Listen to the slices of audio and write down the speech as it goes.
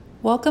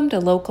Welcome to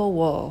Local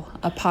Wool,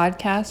 a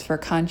podcast for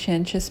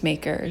conscientious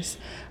makers.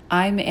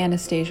 I'm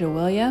Anastasia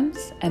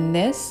Williams, and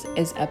this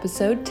is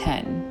episode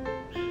 10.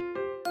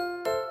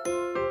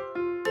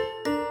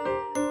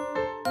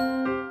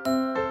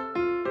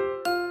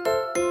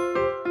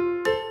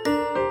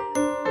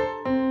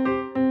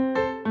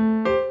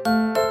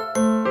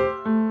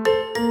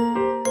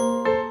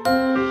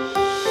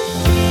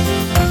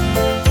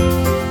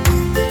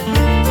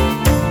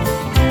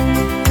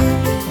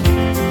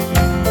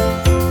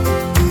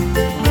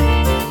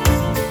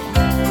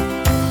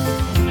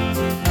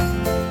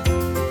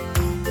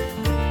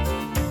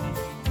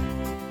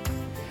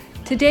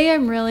 Today,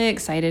 I'm really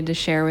excited to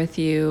share with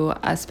you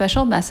a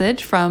special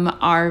message from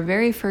our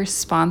very first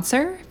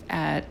sponsor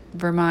at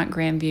Vermont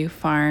Grandview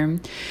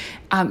Farm.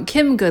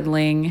 Kim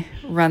Goodling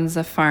runs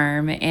a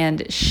farm,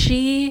 and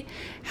she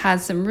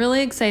has some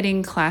really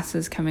exciting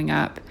classes coming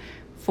up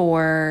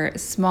for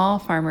small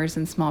farmers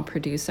and small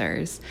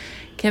producers.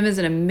 Kim is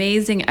an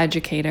amazing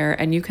educator,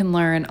 and you can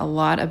learn a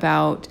lot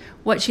about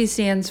what she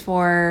stands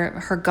for,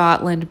 her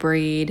Gotland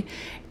breed,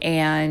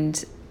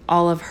 and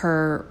all of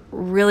her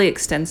really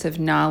extensive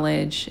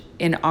knowledge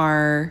in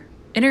our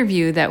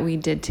interview that we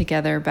did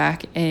together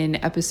back in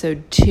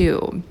episode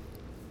 2.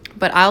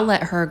 But I'll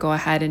let her go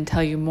ahead and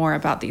tell you more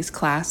about these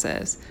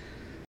classes.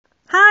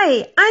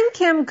 Hi, I'm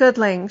Kim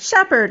Goodling,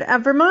 shepherd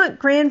at Vermont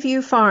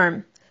Grandview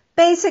Farm.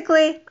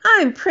 Basically,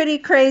 I'm pretty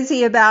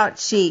crazy about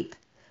sheep.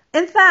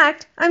 In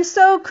fact, I'm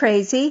so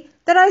crazy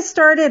that I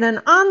started an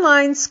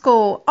online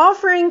school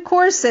offering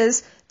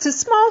courses to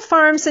small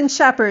farms and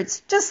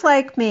shepherds just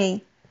like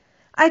me.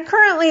 I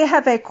currently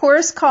have a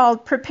course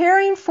called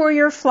Preparing for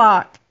Your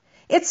Flock.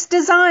 It's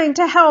designed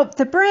to help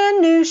the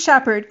brand new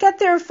shepherd get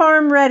their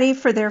farm ready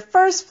for their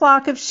first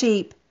flock of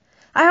sheep.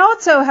 I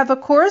also have a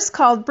course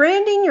called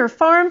Branding Your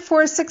Farm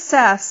for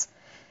Success.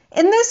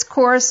 In this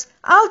course,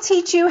 I'll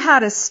teach you how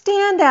to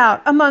stand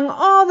out among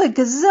all the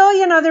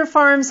gazillion other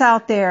farms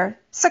out there.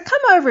 So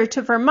come over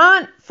to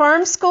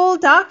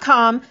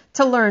VermontFarmSchool.com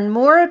to learn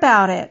more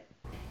about it.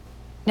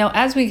 Now,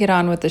 as we get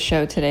on with the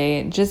show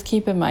today, just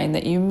keep in mind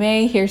that you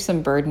may hear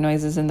some bird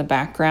noises in the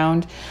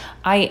background.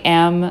 I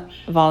am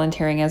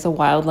volunteering as a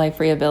wildlife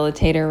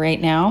rehabilitator right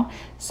now,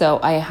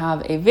 so I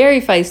have a very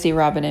feisty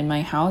robin in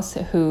my house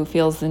who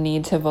feels the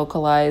need to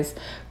vocalize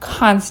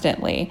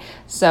constantly.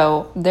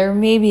 So there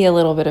may be a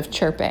little bit of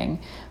chirping,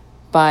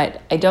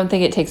 but I don't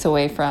think it takes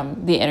away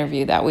from the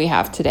interview that we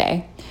have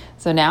today.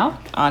 So now,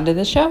 on to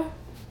the show.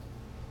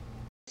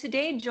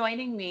 Today,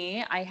 joining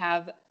me, I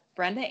have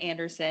Brenda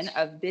Anderson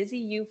of Busy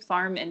You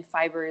Farm and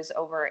Fibers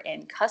over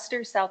in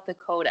Custer, South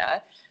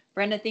Dakota.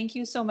 Brenda, thank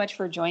you so much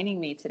for joining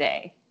me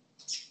today.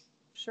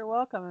 Sure,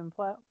 welcome. I'm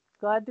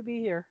glad to be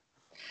here.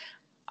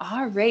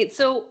 All right.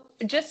 So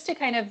just to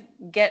kind of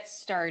get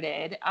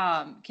started,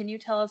 can you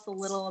tell us a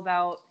little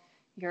about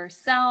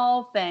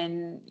yourself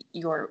and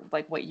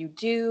what you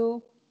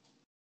do?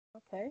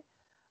 Okay.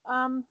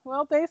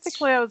 Well,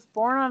 basically, I was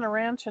born on a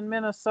ranch in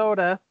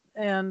Minnesota,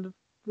 and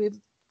we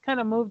kind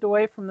of moved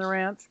away from the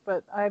ranch,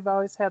 but I've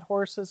always had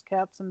horses,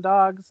 cats, and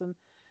dogs, and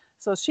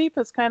so sheep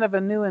is kind of a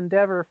new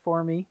endeavor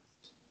for me.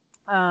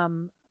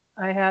 I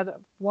had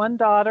one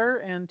daughter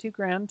and 2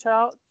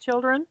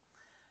 grandchildren,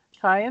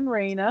 Kai and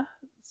Raina.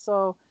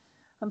 So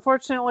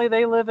unfortunately,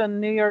 they live in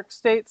New York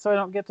State, so I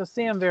don't get to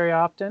see them very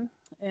often.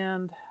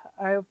 And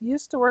I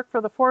used to work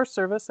for the Forest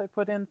Service. I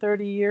put in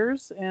 30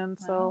 years, and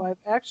so Wow. I've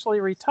actually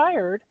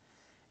retired.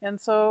 And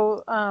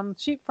so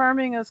sheep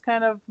farming is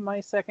kind of my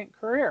second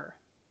career.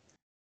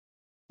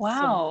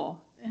 Wow.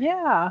 So,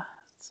 yeah.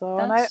 So,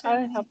 and I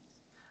have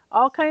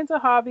all kinds of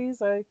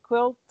hobbies. I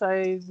quilt,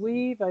 I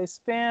weave, I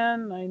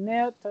spin, I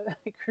knit, I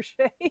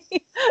crochet.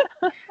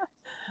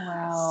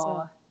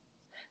 Wow.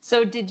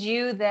 So did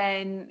you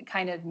then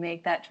kind of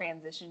make that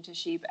transition to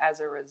sheep as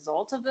a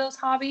result of those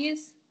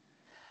hobbies?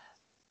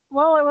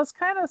 Well, it was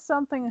kind of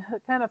something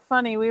kind of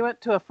funny. We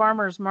went to a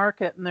farmer's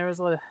market, and there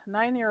was a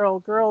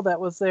 9-year-old girl that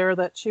was there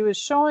that she was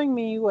showing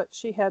me what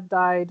she had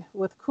dyed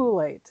with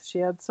Kool-Aid. She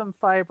had some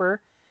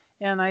fiber.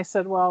 And I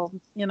said, well,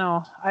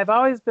 I've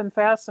always been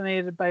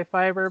fascinated by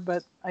fiber,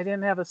 but I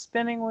didn't have a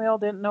spinning wheel,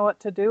 didn't know what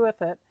to do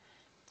with it.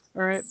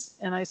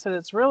 And I said,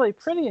 it's really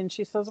pretty. And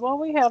she says, well,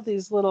 we have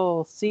these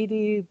little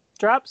CD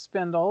drop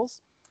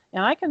spindles,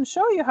 and I can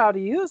show you how to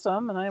use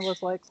them. And I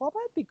was like, well,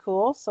 that'd be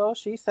cool. So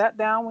she sat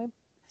down,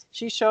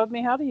 she showed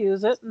me how to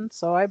use it. And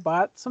so I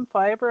bought some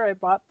fiber, I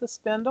bought the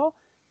spindle,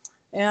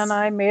 and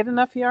I made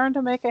enough yarn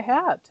to make a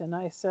hat. And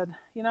I said,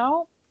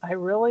 I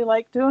really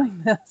like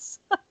doing this.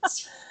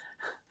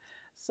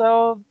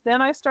 So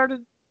then I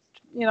started,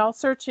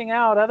 searching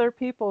out other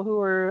people who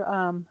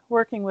were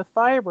working with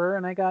fiber,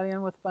 and I got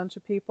in with a bunch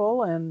of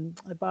people, and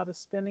I bought a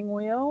spinning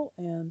wheel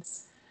and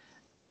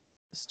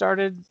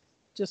started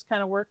just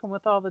kind of working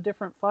with all the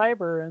different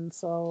fiber. And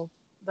so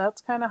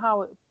that's kind of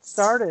how it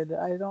started.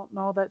 I don't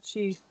know that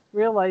she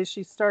realized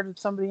she started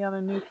somebody on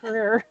a new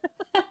career.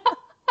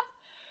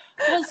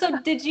 Well, so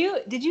did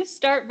you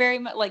start very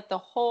much like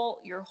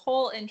your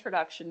whole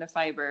introduction to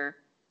fiber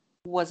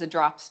was a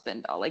drop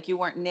spindle? Like you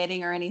weren't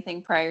knitting or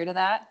anything prior to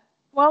that?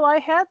 Well, I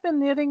had been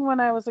knitting when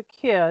I was a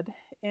kid,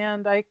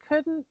 and I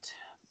couldn't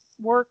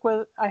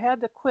I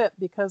had to quit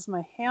because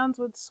my hands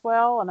would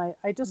swell and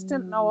I just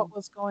didn't know Mm. what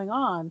was going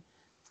on.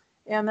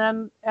 And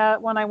then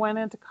when I went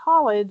into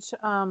college,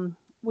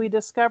 we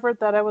discovered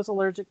that I was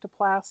allergic to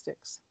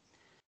plastics.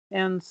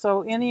 And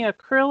so any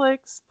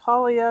acrylics,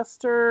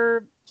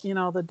 polyester,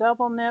 the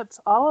double knits,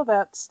 all of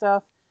that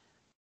stuff,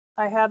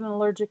 I had an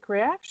allergic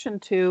reaction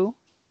to.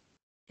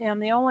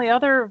 And the only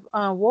other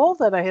wool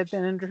that I had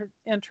been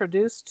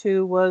introduced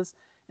to was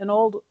an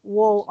old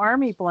wool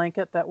army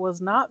blanket that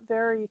was not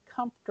very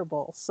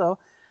comfortable. So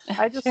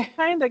I just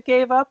kind of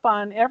gave up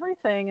on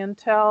everything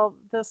until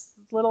this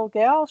little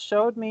gal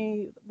showed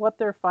me what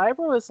their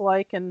fiber was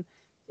like. And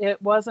it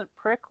wasn't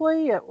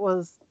prickly. It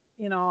was,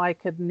 I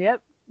could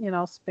knit,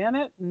 spin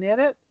it, knit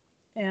it,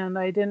 and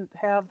I didn't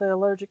have the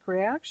allergic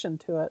reaction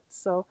to it.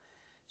 So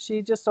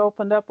she just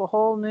opened up a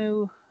whole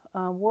new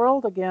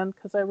world again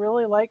because I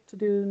really like to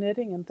do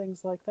knitting and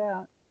things like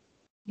that.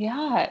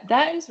 Yeah,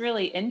 that is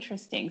really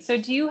interesting. So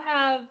do you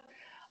have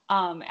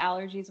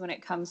allergies when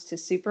it comes to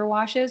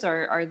superwashes,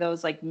 or are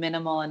those like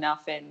minimal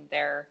enough in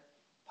their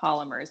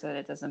polymers that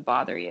it doesn't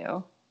bother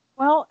you?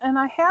 Well, and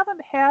I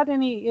haven't had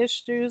any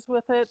issues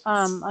with it.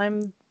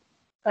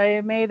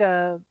 I made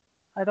I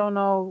don't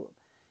know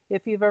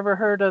if you've ever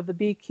heard of the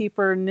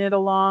Beekeeper Knit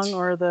Along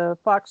or the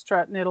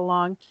Foxtrot Knit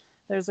Along.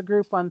 There's a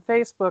group on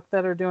Facebook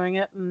that are doing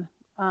it, and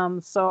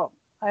so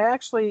I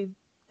actually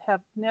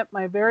have knit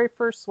my very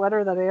first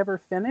sweater that I ever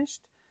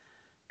finished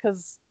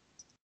because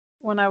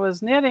when I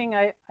was knitting,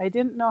 I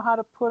didn't know how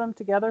to put them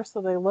together so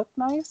they looked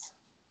nice.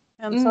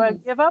 And so I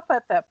Mm. give up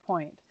at that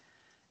point.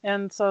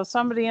 And so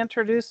somebody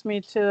introduced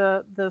me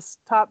to this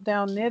top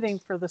down knitting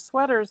for the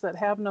sweaters that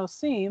have no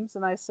seams.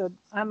 And I said,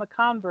 I'm a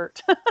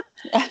convert.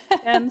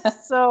 And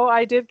so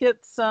I did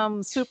get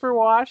some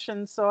superwash.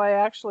 And so I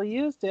actually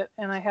used it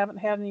and I haven't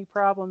had any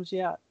problems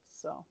yet.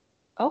 So,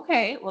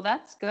 Okay, well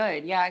that's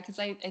good. Yeah, because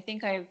I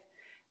think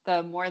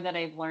the more that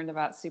I've learned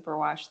about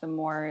superwash, the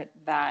more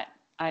that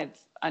I've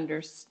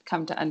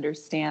come to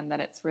understand that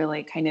it's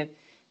really kind of,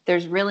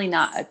 there's really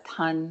not a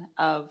ton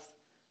of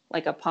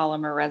like a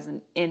polymer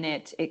resin in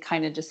it. It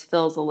kind of just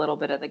fills a little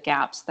bit of the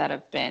gaps that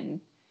have been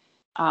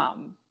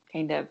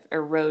kind of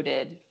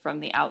eroded from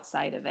the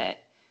outside of it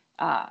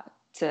uh,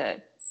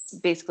 to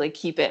basically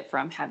keep it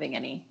from having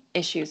any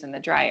issues in the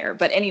dryer.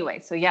 But anyway,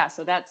 so yeah,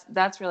 so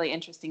that's really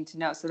interesting to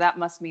know. So that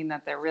must mean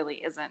that there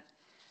really isn't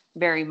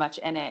very much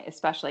in it,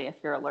 especially if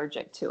you're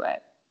allergic to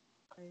it.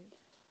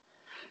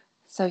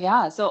 So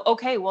yeah, so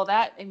okay, well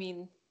that, I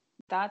mean,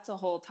 that's a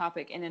whole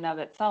topic in and of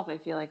itself. I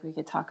feel like we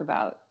could talk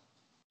about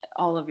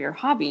all of your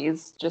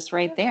hobbies just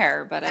right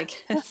there, but I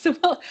guess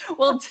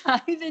we'll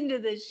dive into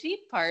the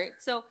sheep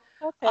part. So,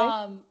 okay.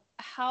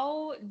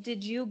 how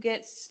did you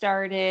get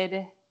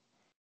started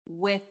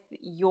with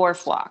your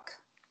flock?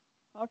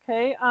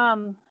 Okay.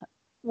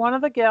 One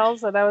of the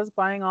gals that I was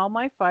buying all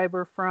my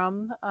fiber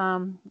from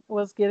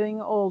was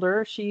getting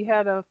older. She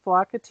had a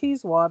flock of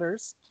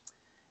Teeswaters,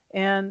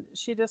 and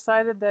she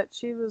decided that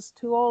she was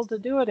too old to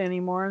do it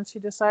anymore, and she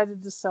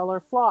decided to sell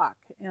her flock.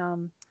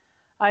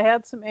 I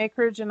had some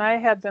acreage, and I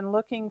had been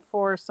looking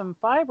for some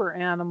fiber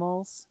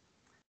animals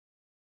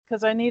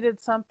because I needed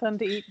something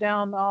to eat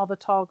down all the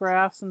tall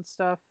grass and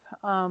stuff.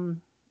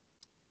 Um,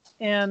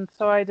 and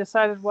so I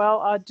decided,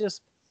 well, I'd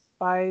just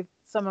buy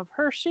some of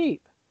her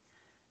sheep.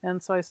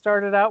 And so I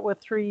started out with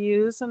 3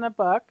 ewes and a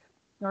buck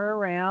or a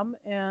ram,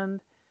 and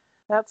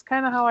that's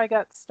kind of how I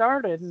got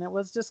started. And it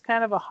was just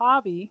kind of a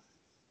hobby,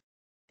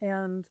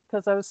 and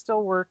because I was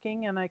still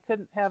working and I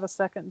couldn't have a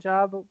second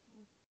job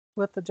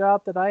with the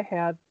job that I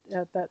had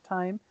at that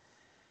time.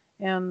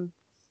 And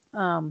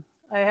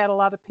I had a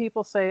lot of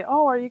people say,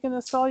 "Oh, are you going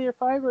to sell your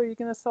fiber? Are you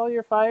going to sell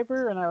your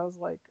fiber?" And I was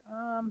like,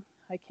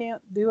 I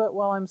can't do it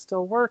while I'm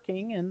still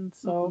working. And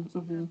so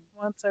Mm-hmm.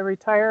 once I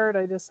retired,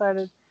 I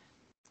decided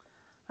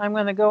I'm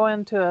going to go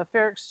into a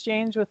fair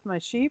exchange with my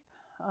sheep.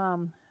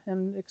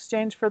 In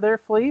exchange for their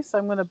fleece,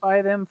 I'm going to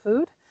buy them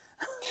food.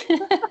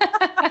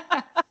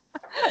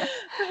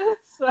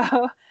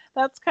 So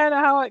that's kind of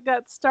how it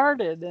got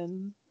started.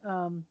 And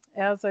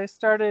as I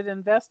started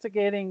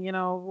investigating,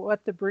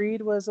 what the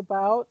breed was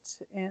about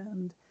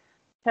and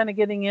kind of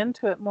getting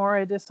into it more,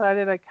 I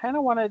decided I kind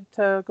of wanted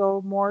to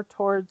go more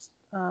towards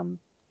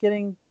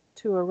getting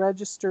to a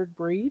registered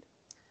breed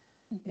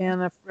Mm-hmm.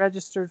 and a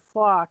registered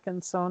flock.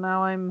 And so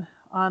now I'm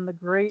on the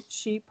great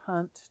sheep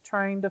hunt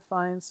trying to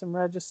find some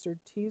registered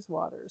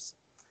Teeswaters,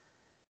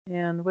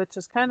 and which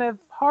is kind of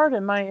hard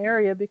in my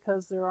area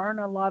because there aren't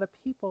a lot of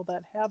people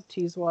that have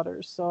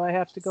Teeswaters. So I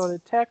have to go to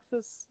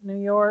Texas, New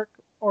York,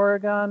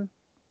 Oregon,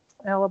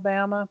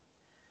 Alabama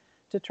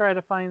to try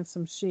to find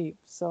some sheep.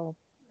 So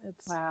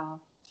it's,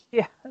 Wow.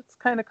 yeah, it's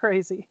kind of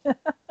crazy.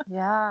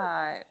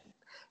 Yeah.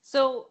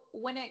 So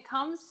when it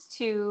comes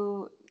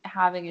to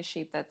having a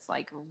sheep that's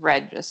like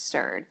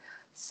registered,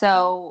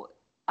 so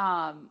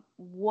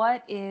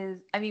what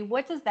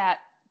does that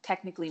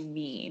technically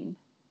mean?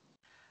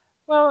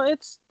 Well,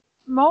 it's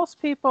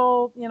most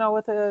people,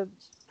 with a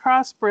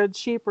crossbred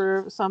sheep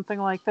or something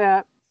like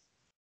that,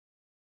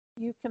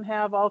 you can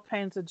have all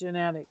kinds of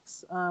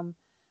genetics.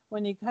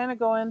 When you kind of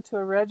go into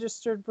a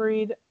registered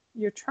breed,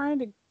 you're trying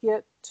to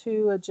get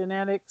to a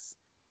genetics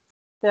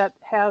that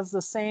has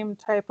the same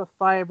type of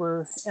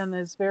fiber and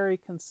is very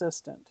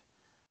consistent.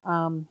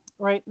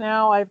 Right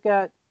now, I've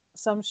got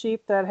some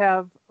sheep that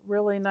have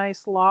really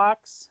nice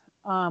locks,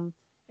 and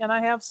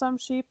I have some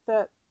sheep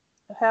that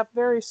have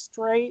very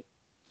straight,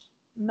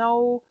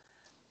 no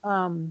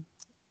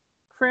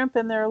crimp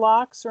in their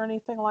locks or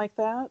anything like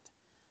that.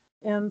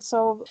 And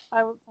so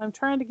I'm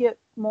trying to get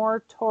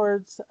more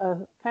towards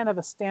a kind of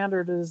a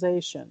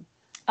standardization.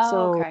 Oh,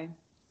 So okay.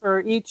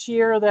 for each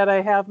year that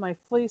I have my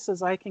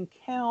fleeces, I can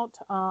count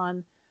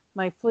on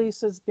my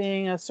fleeces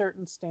being a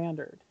certain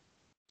standard.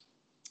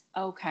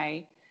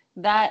 Okay.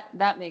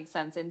 That makes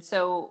sense. And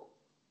so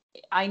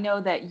I know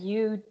that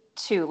you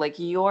too, like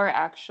you're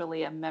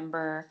actually a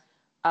member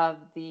of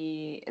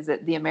is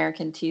it the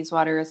American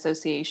Teeswater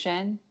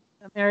Association?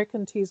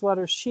 American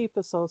Teeswater Sheep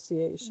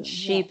Association, yeah.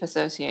 Sheep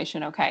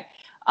Association, okay.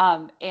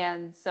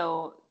 And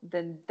so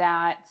then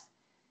that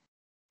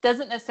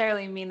doesn't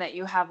necessarily mean that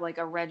you have like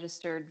a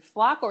registered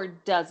flock, or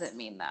does it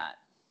mean that?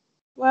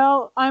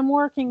 Well, I'm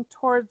working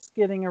towards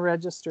getting a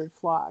registered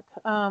flock.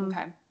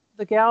 Okay.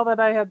 The gal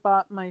that I had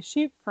bought my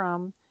sheep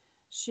from,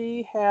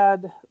 she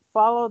had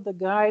followed the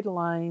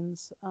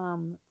guidelines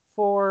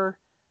for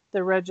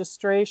the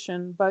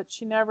registration, but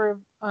she never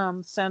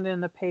sent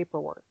in the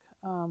paperwork.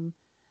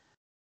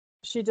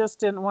 She just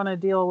didn't want to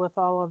deal with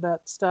all of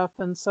that stuff.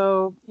 And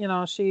so,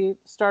 she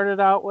started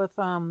out with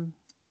a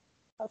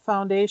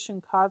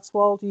Foundation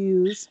Cotswold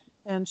ewes,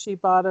 and she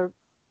bought a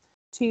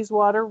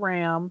Teeswater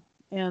ram.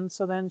 And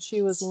so then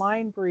she was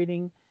line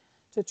breeding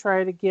to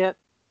try to get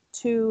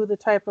to the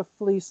type of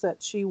fleece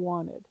that she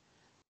wanted.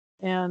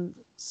 And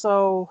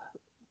so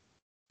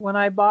when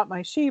I bought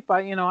my sheep,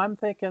 I'm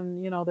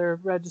thinking, they're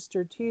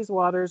registered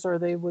Teeswaters, or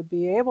they would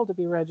be able to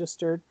be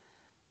registered,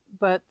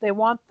 but they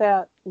want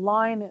that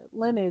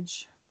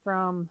lineage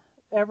from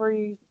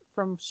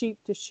sheep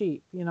to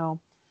sheep,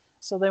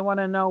 So they want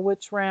to know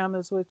which ram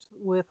is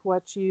with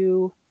what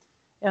ewe.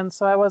 And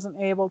so I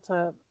wasn't able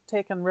to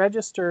take and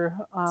register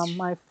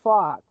my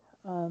flock.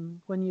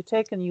 When you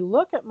take and you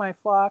look at my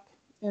flock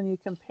and you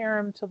compare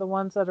them to the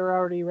ones that are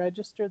already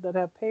registered that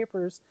have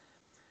papers,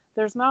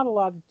 there's not a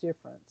lot of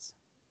difference.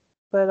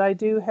 But I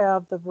do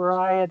have the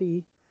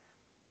variety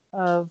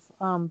of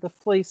the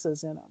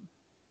fleeces in them.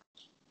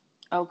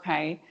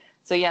 Okay.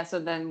 So yeah, so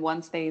then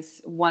once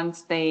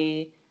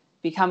they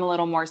become a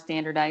little more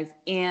standardized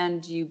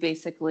and you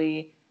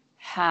basically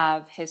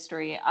have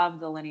history of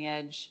the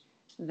lineage,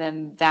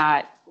 then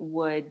that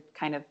would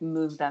kind of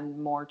move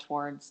them more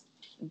towards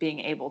being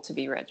able to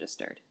be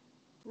registered.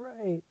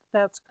 Right,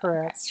 that's Okay.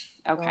 correct.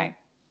 So Okay.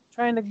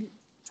 trying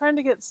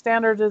to get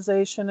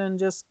standardization and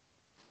just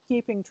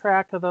keeping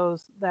track of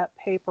that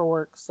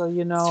paperwork, so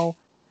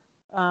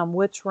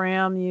which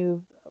ram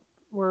you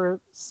were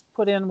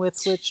put in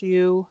with which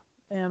ewe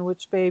and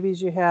which babies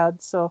you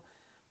had. So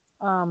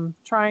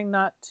trying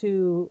not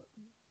to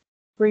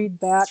breed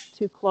back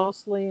too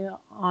closely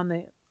on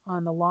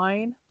the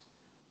line,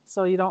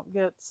 so you don't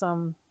get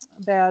some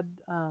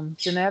bad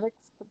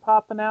genetics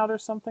popping out or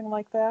something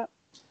like that.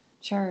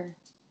 Sure.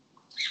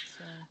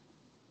 So.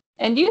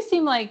 And you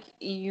seem like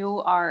you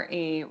are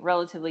a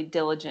relatively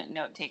diligent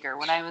note taker.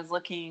 When I was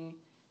looking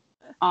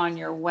on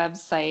your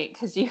website,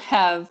 because you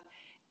have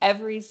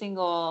every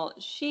single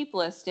sheep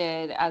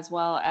listed, as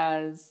well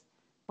as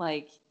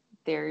like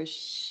their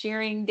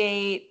shearing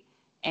date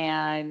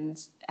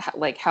and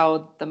like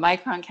how the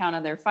micron count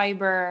of their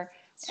fiber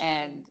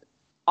and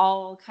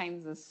all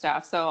kinds of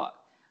stuff. So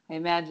I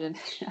imagine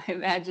I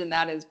imagine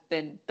that has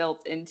been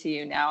built into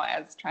you now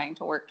as trying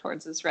to work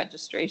towards this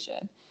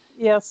registration.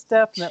 Yes,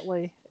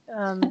 definitely.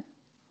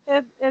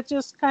 It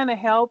just kind of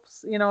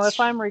helps, if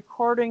I'm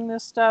recording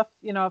this stuff,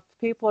 if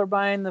people are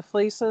buying the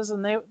fleeces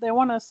and they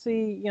want to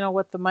see,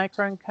 what the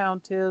micron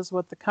count is,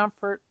 what the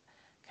comfort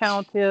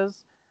count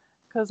is,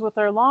 because with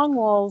our long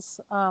wools,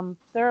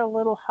 they're a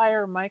little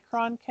higher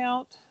micron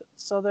count,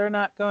 so they're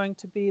not going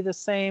to be the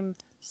same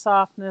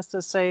softness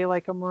as, say,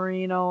 like a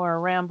merino or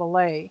a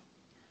Rambouillet.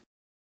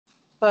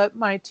 But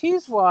my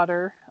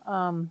Teeswater,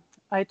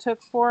 I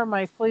took 4 of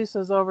my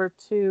fleeces over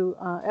to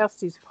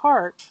Estes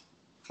Park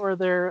for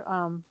their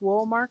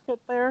wool market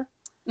there.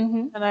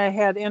 Mm-hmm. And I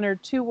had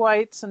entered 2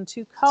 whites and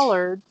 2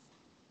 colored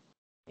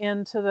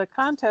into the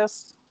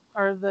contest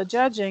or the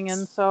judging.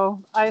 And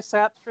so I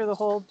sat through the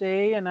whole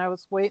day and I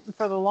was waiting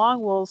for the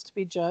long wools to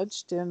be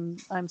judged.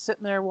 And I'm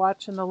sitting there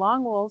watching the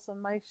long wools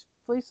and my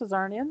fleeces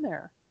aren't in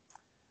there.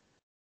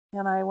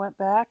 And I went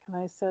back and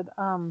I said,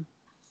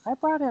 I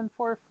brought in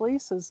 4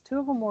 fleeces. 2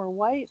 of them were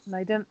white and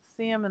I didn't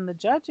see them in the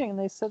judging. And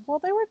they said, well,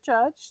 they were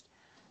judged.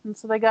 And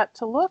so they got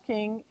to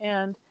looking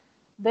and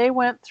they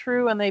went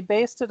through and they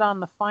based it on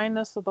the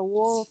fineness of the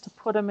wool to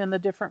put them in the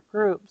different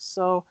groups.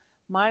 So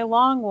my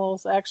long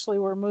wools actually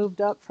were moved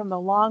up from the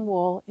long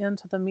wool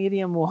into the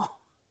medium wool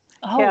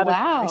Oh,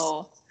 categories.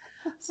 wow.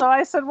 So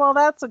I said, well,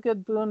 that's a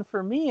good boon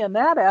for me in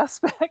that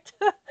aspect.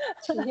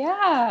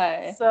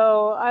 Yeah.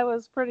 So I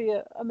was pretty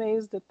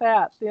amazed at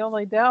that. The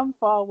only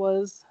downfall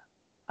was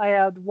I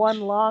had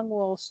one long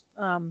wool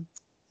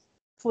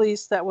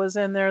fleece that was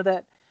in there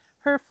that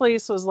her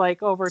fleece was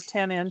like over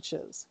 10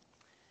 inches.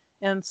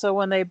 And so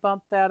when they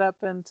bumped that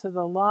up into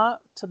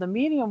to the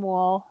medium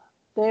wool,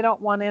 they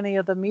don't want any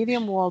of the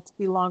medium wool to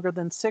be longer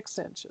than 6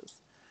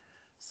 inches.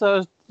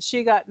 So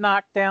she got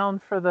knocked down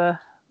for the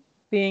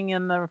being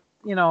in the,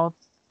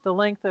 the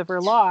length of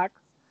her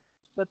locks.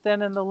 But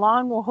then in the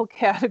long wool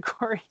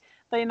category,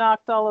 they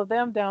knocked all of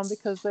them down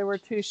because they were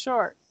too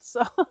short.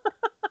 So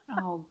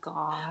Oh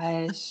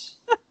gosh.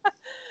 That's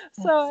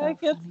so so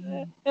it gets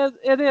funny.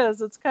 it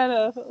is. It's kind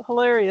of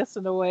hilarious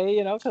in a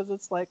way, because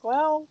it's like,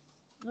 well,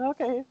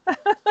 okay.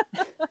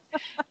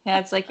 Yeah,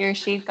 it's like your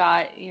sheep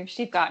got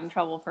in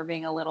trouble for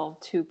being a little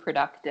too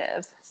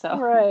productive. So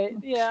Right.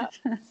 Yeah.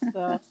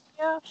 So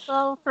yeah.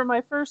 So for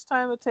my first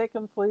time of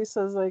taking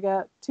fleeces, I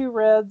got two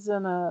reds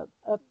and a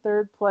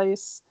third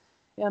place,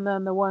 and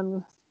then the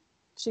one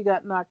she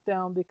got knocked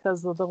down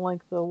because of the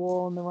length of the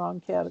wool in the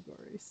wrong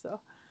category. So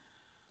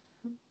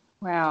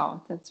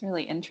wow, that's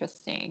really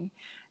interesting.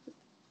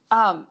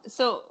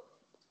 So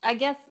I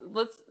guess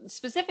let's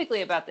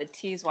specifically about the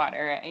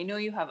Teeswater. I know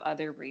you have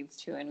other breeds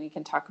too, and we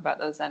can talk about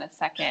those in a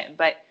second.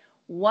 But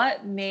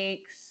what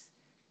makes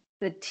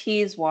the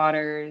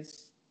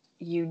Teeswaters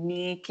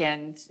unique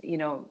and,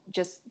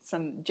 just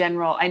some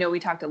general, I know we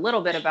talked a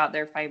little bit about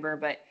their fiber,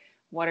 but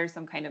what are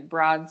some kind of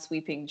broad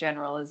sweeping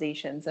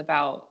generalizations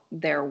about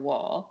their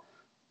wool?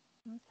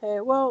 okay.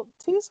 Well,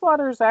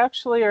 Teeswaters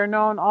actually are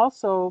known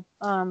also.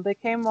 They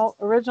came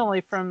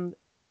originally from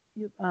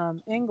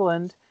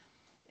England,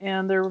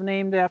 and they're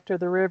named after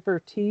the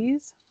River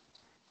Tees.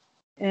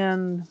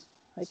 And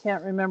I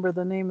can't remember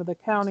the name of the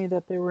county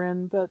that they were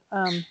in, but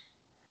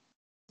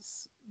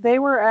they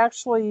were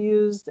actually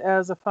used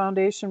as a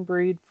foundation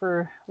breed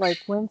for like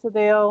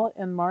Wensleydale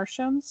and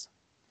Marshams.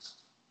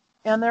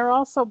 And they're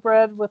also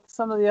bred with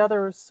some of the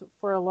others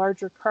for a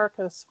larger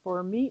carcass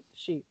for meat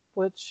sheep,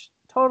 which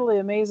totally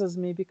amazes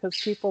me because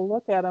people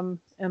look at them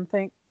and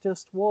think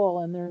just wool,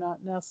 and they're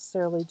not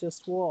necessarily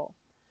just wool.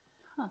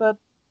 Huh. But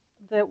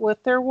that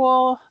with their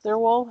wool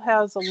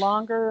has a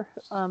longer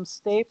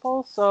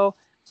staple. So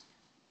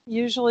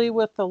usually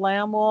with the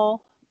lamb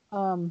wool,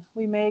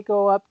 we may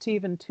go up to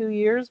even 2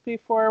 years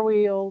before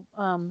we'll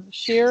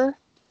shear,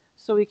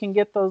 so we can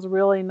get those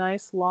really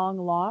nice long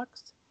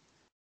locks.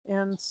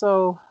 And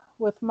so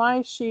with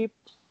my sheep,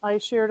 I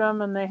sheared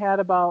them and they had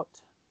about,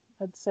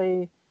 I'd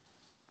say,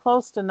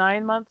 close to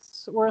 9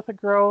 months worth of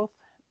growth,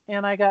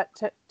 and I got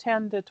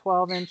 10 to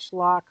 12-inch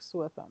locks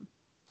with them.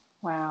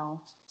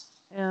 Wow.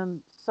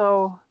 And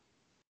so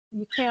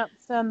you can't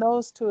send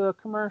those to a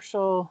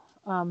commercial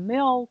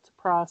mill to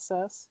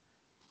process.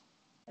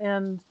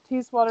 And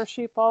Teeswater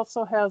sheep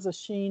also has a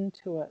sheen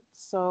to it.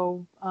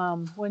 So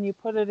when you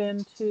put it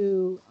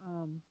into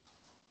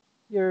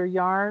your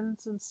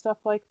yarns and stuff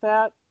like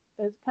that,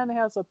 it kind of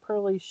has a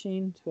pearly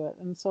sheen to it.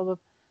 And so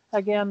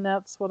again,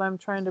 that's what I'm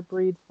trying to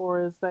breed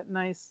for, is that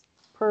nice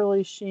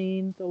pearly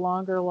sheen, the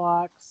longer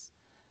locks.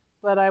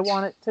 But I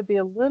want it to be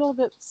a little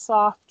bit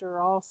softer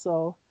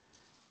also,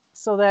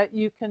 so that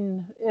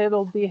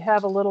it'll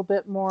have a little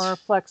bit more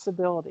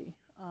flexibility.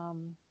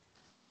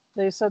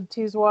 They said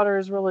Teeswater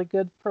is really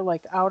good for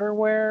like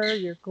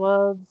outerwear, your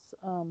gloves,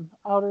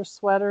 outer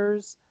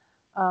sweaters.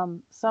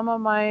 Some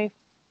of my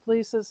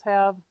fleeces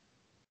have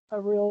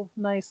a real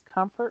nice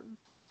comfort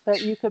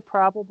that you could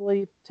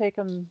probably take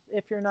them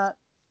if you're not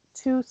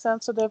too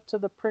sensitive to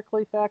the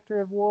prickly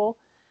factor of wool.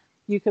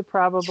 You could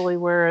probably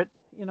wear it,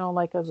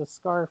 like as a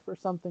scarf or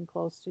something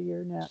close to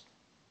your neck.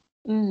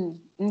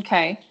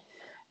 Okay.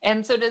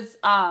 And so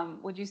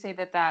would you say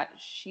that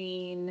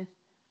sheen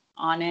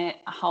on it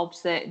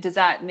helps it, does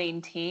that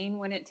maintain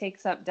when it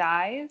takes up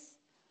dyes?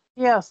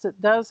 Yes, it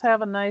does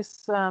have a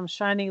nice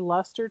shiny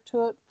luster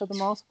to it for the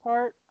most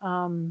part.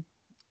 Some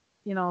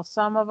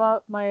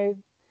of my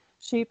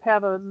sheep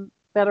have a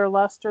better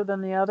luster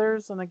than the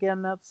others, and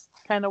again, that's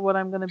kind of what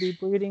I'm going to be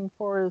breeding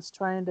for, is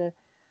trying to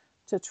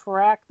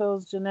track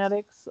those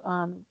genetics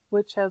on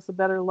which has the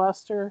better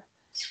luster,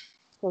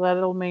 so that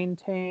it'll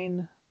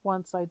maintain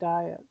once I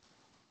dye it.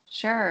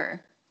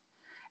 Sure.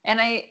 And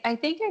I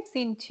think I've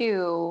seen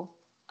too,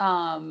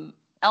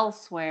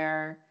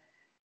 elsewhere,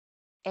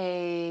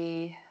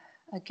 a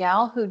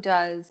gal who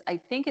does, I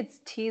think it's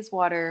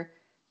Teeswater,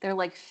 they're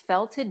like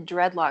felted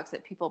dreadlocks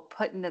that people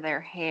put into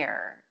their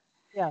hair.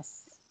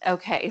 Yes.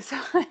 Okay, so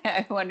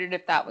I wondered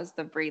if that was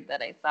the breed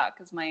that I thought,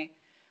 because my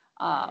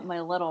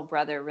little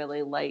brother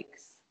really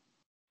likes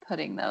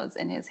putting those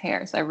in his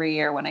hair. So every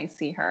year when I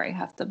see her, I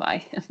have to buy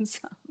him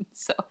some.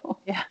 So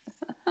Yeah.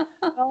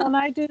 Well, and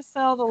I do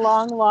sell the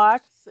long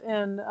locks,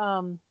 and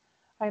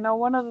I know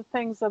one of the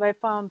things that I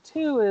found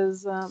too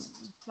is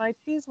my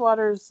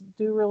Teeswaters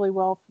do really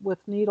well with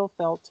needle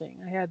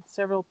felting. I had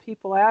several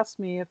people ask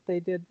me if they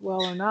did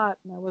well or not,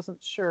 and I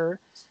wasn't sure.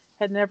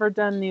 Had never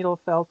done needle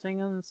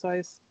felting, and so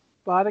I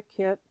bought a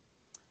kit.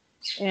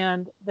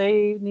 and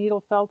they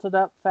needle felted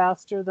up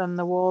faster than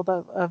the wool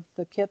of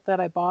the kit that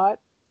I bought.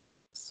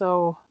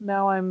 So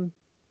now and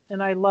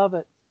I love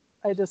it.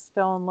 I just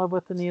fell in love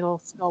with the needle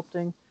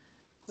sculpting,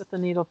 with the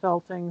needle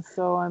felting.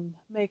 So I'm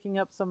making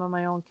up some of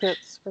my own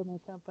kits for my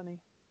company.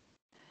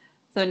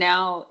 So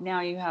now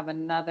you have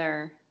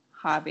another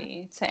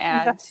hobby to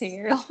add to Yes,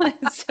 your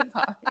list of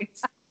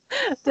hobbies.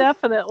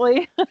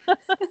 definitely.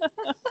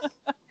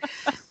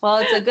 Well,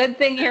 it's a good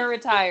thing you're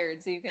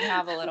retired so you can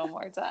have a little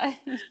more time.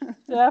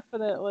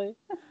 Definitely.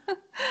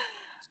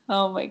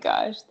 Oh my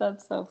gosh,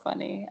 that's so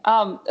funny.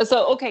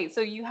 So okay,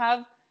 so you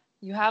have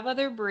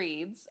other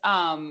breeds,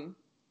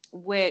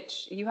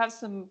 which you have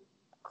some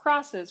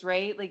crosses,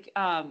 right? Like,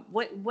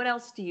 what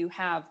else do you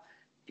have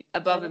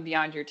above I, and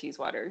beyond your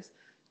Teeswaters?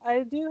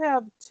 I do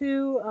have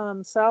two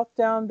South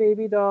Down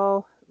Baby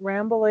Doll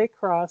Rambouillet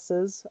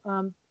crosses,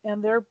 and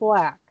they're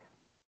black.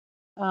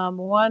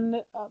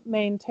 One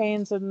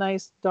maintains a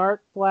nice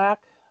dark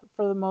black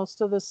for the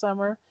most of the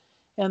summer,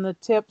 and the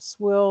tips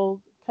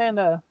will kind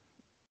of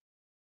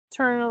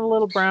turn a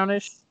little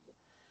brownish,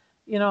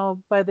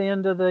 by the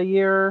end of the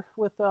year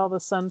with all the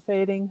sun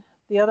fading.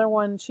 The other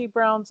one, she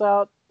browns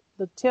out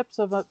the tips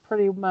of it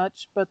pretty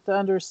much, but the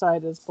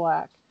underside is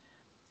black.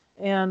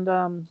 And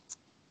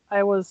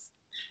I was,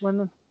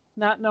 when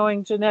not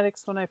knowing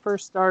genetics when I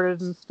first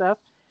started and stuff,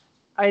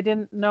 I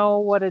didn't know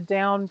what a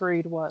down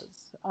breed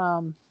was.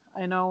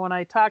 I know when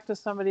I talked to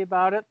somebody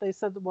about it, they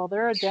said, well,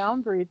 they're a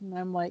down breed. And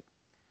I'm like,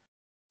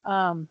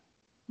 um,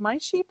 my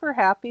sheep are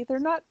happy. They're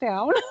not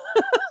down.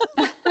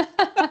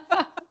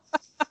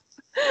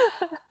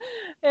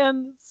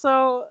 And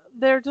so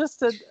they're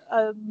just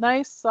a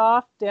nice,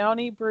 soft,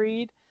 downy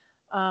breed.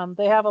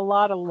 They have a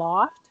lot of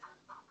loft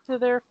to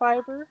their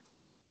fiber.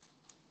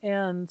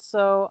 And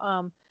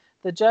so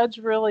the judge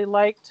really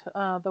liked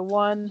the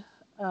one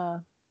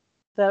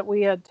that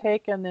we had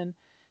taken, and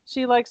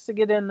she likes to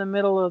get in the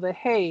middle of the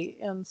hay.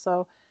 And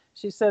so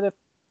she said if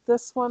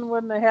this one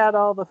wouldn't have had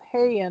all the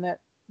hay in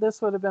it,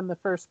 this would have been the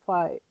first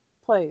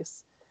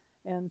place.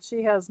 And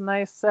she has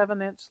nice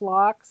 7-inch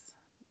locks,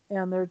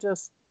 and they're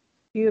just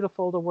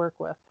beautiful to work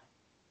with.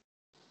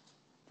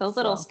 Those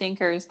little So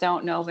stinkers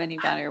don't know any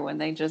better when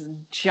they just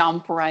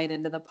jump right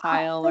into the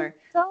pile, they or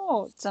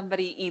don't.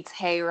 somebody eats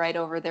hay right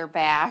over their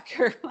back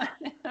or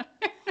whatever.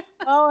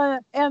 Well,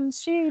 and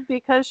she,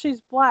 because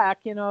she's black,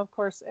 of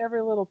course,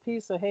 every little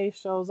piece of hay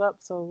shows up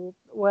so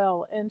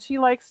well, and she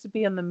likes to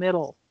be in the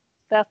middle.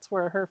 That's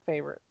where her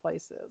favorite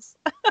place is.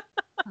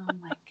 Oh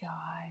my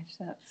gosh,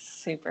 that's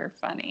super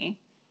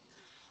funny.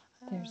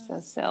 They're so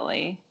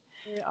silly.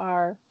 They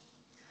are.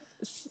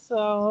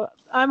 So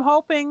I'm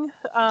hoping.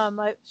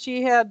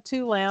 She had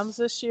two lambs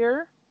this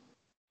year.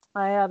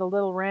 I had a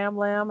little ram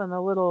lamb and a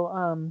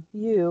little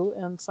ewe,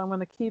 and so I'm going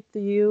to keep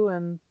the ewe,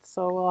 and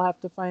so I'll have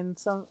to find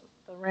some.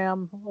 The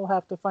ram will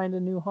have to find a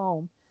new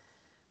home,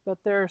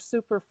 but they're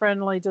super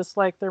friendly, just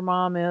like their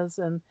mom is.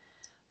 And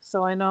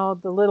so I know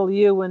the little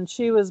ewe, when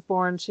she was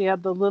born, she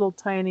had the little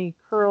tiny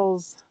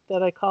curls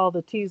that I call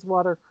the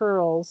Teeswater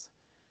curls,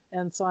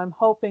 and so I'm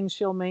hoping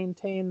she'll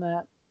maintain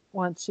that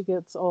once she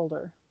gets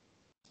older.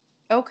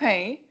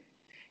 Okay.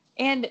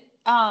 And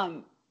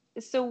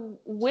so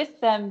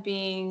with them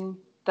being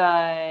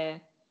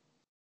the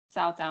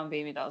Southdown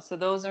baby dolls, so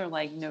those are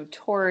like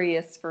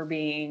notorious for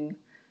being,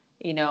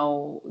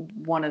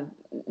 one of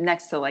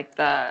next to like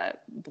the,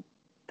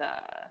 the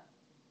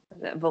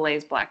Valais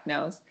black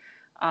nose.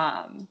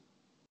 Um,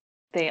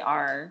 they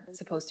are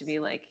supposed to be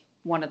like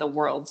one of the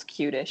world's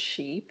cutest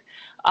sheep.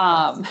 Yes.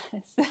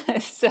 Um,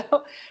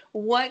 so,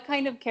 what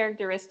kind of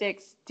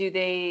characteristics do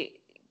they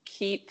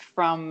keep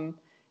from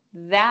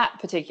that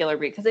particular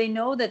breed? Because I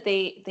know that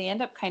they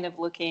end up kind of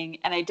looking,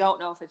 and I don't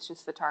know if it's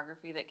just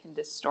photography that can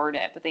distort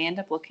it, but they end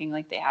up looking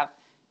like they have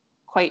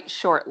quite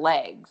short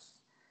legs.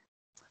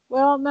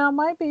 Well, now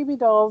my baby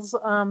dolls,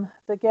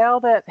 the gal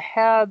that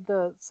had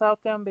the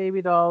Southdown baby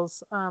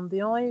dolls,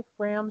 the only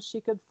rams she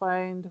could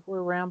find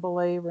were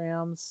Rambouillet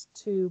rams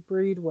to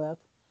breed with.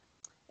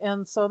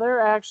 And so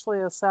they're actually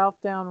a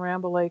Southdown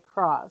Rambouillet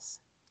cross.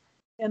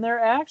 And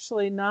they're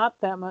actually not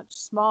that much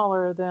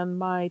smaller than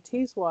my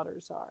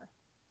Teeswaters are.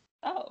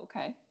 Oh,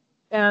 okay.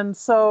 And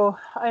so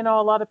I know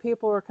a lot of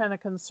people were kind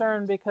of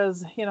concerned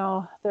because,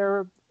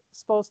 they're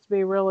supposed to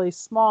be really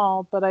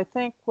small, but I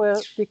think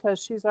because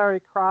she's already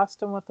crossed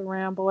them with the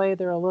Rambouillet,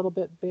 they're a little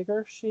bit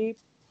bigger sheep.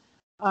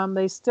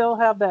 They still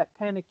have that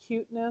kind of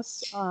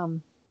cuteness.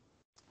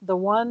 The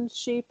one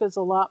sheep is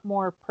a lot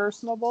more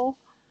personable.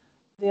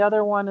 The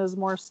other one is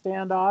more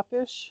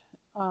standoffish.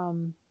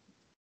 Um,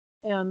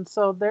 and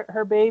so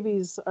her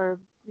babies are,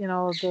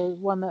 the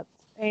one that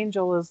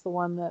Angel is the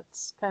one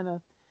that's kind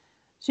of,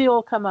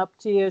 she'll come up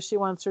to you. She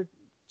wants her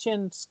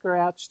chin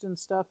scratched and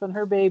stuff, and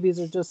her babies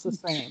are just the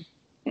same.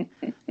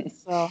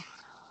 So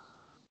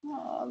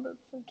Oh, that's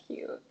so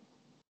cute.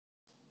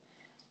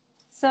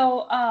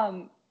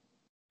 So,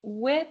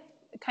 with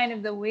kind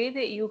of the way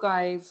that you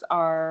guys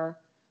are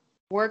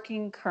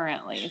working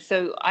currently,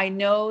 so I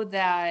know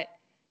that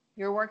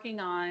you're working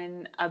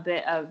on a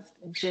bit of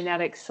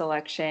genetic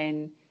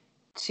selection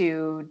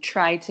to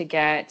try to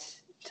get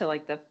to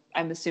like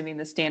I'm assuming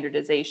the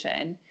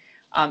standardization,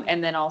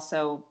 and then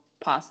also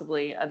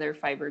possibly other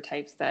fiber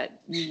types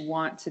that you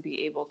want to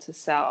be able to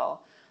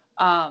sell.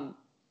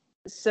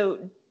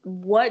 So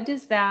what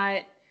does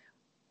that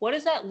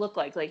look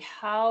like? Like,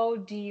 how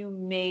do you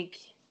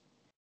make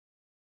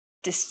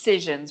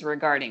decisions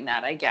regarding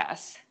that, I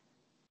guess?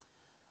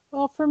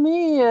 Well, for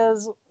me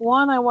is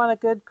one, I want a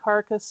good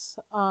carcass.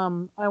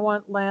 I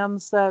want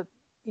lambs that,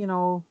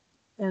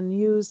 and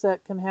ewes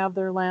that can have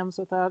their lambs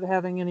without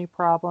having any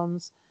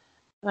problems.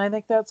 And I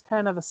think that's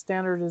kind of a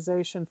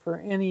standardization for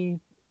any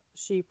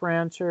sheep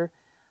rancher.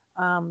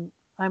 I'm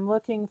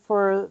looking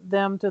for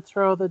them to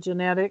throw the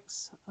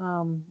genetics.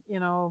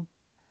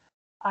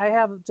 I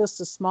have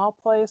just a small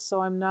place,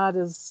 so I'm not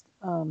as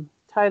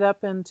tied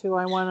up into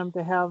I want them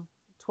to have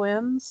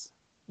twins.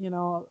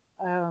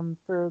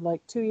 For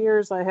like 2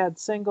 years I had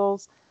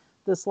singles.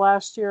 This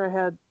last year I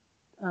had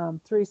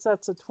 3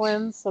 sets of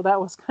twins, so that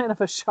was kind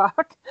of a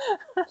shock.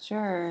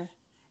 Sure.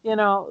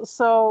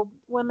 So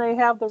when they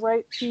have the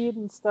right feed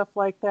and stuff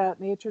like that,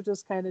 nature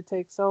just kind of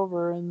takes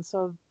over, and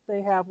so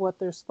they have what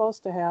they're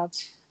supposed to have.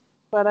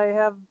 But I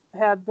have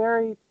had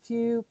very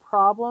few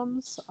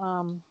problems.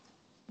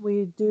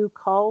 We do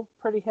cull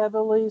pretty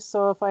heavily,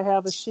 so if I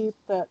have a sheep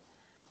that,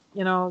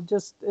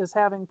 just is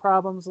having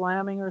problems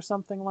lambing or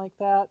something like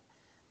that,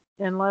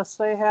 unless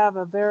they have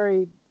a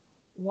very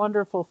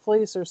wonderful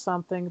fleece or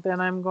something, then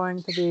I'm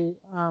going to be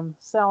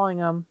selling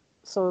them.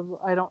 So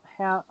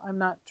I'm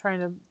not trying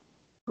to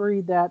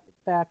breed that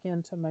back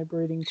into my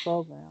breeding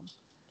program.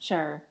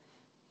 Sure.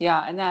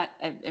 Yeah. And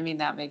I mean,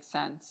 that makes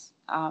sense.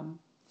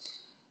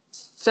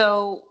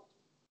 So,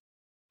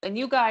 and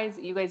you guys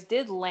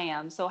did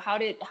lamb. So how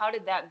did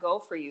that go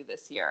for you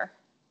this year?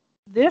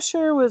 This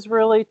year was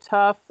really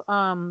tough.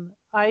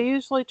 I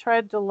usually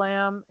tried to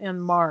lamb in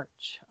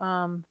March.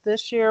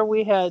 This year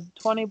we had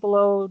 20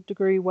 below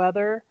degree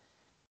weather,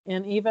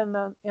 and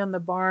even in the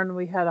barn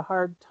we had a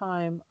hard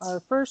time. Our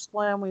first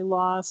lamb we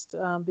lost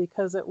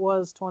because it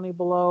was 20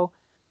 below.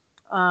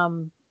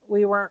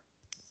 We weren't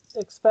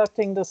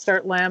expecting to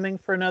start lambing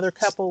for another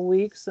couple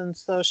weeks, and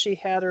so she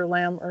had her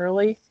lamb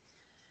early.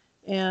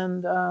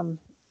 And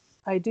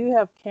I do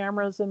have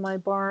cameras in my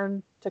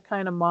barn to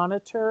kind of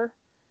monitor,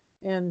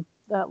 and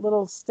that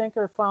little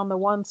stinker found the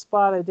one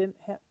spot I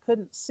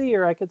couldn't see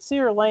her. I could see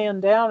her laying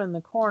down in the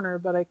corner,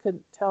 but I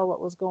couldn't tell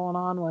what was going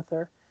on with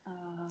her.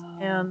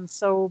 And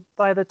so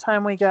by the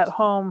time we got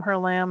home, her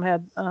lamb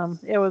had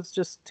it was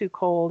just too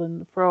cold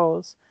and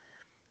froze.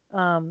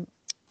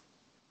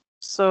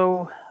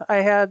 So I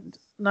had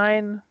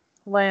 9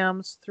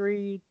 lambs,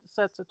 3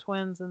 sets of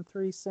twins, and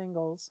 3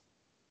 singles,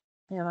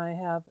 and I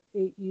have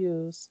 8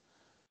 ewes.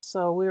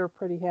 So we were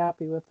pretty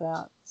happy with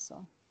that.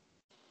 So.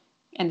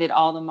 And did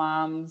all the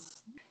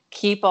moms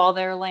keep all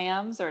their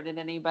lambs, or did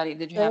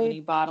you have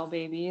any bottle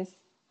babies?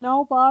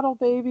 No bottle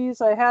babies.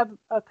 I had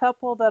a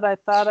couple that I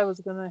thought I was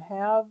going to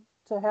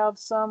have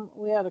some.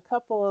 We had a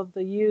couple of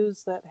the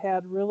ewes that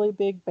had really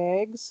big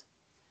bags,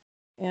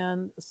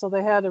 and so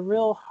they had a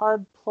real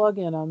hard plug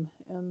in them.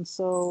 And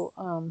so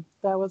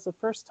that was the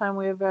first time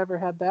we've ever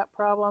had that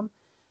problem.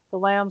 The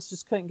lambs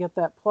just couldn't get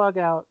that plug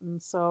out,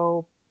 and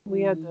so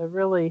we had to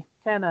really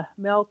kind of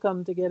milk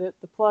them to get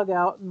the plug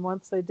out. And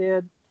once they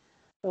did,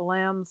 the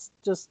lambs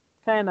just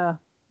kind of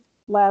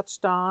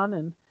latched on,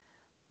 and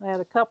I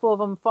had a couple of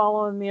them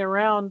following me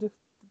around.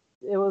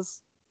 It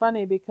was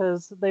funny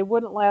because they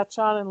wouldn't latch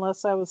on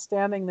unless I was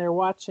standing there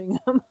watching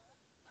them.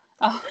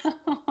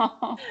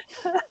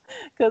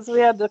 Because we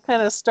had to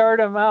kind of start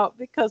them out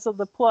because of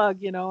the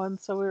plug, and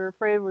so we were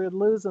afraid we would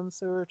lose them,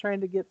 so we were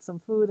trying to get some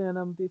food in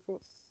them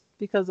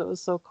because it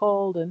was so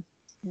cold. And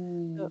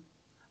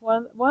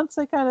once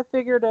they kind of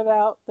figured it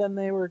out, then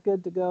they were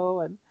good to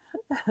go. And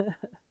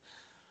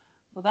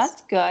well,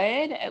 that's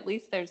good. At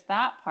least there's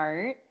that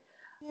part.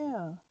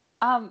 Yeah.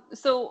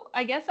 So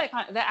I guess that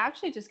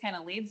actually just kind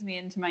of leads me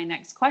into my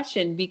next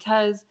question,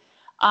 because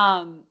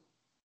South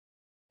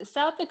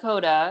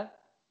Dakota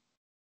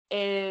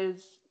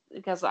is,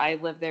 because I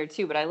live there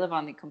too, but I live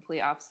on the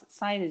complete opposite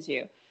side as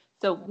you.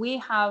 So we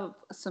have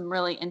some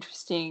really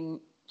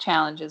interesting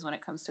challenges when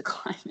it comes to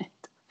climate.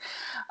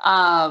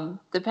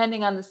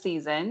 Depending on the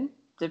season,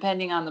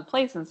 depending on the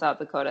place in South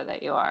Dakota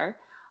that you are.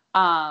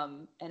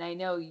 And I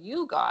know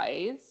you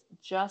guys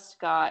just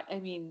got,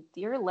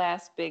 your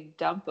last big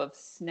dump of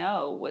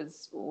snow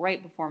was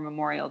right before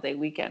Memorial Day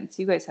weekend.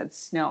 So you guys had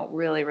snow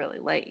really, really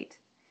late.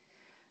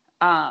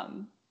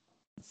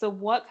 So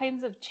what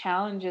kinds of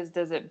challenges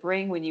does it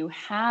bring when you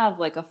have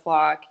like a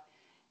flock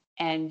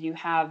and you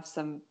have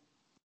some,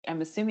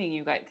 I'm assuming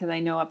you guys, because I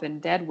know up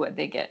in Deadwood,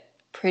 they get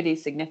pretty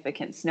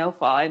significant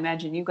snowfall. I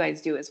imagine you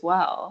guys do as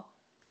well.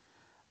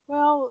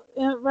 Well,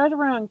 right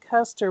around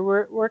Custer,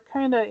 we're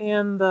kind of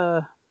in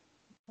the,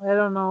 I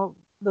don't know,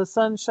 the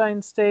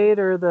Sunshine State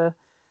or the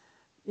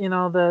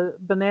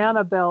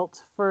banana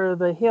belt for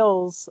the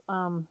hills.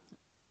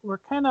 We're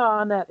kind of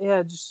on that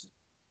edge.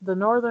 The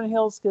northern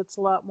hills gets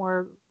a lot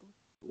more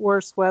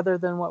worse weather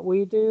than what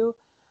we do.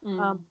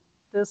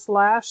 This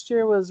last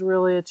year was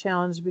really a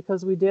challenge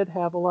because we did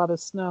have a lot of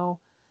snow.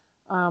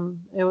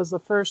 It was the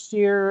first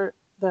year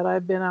that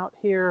I've been out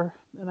here,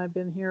 and I've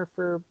been here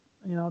for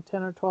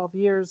 10 or 12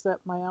 years,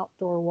 that my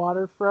outdoor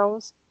water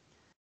froze.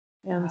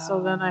 And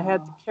so then I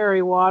had to Oh.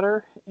 carry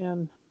water,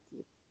 and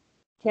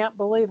can't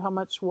believe how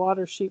much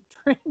water sheep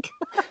drink.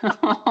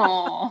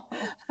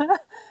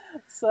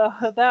 So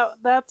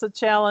that's a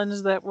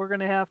challenge that we're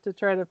going to have to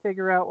try to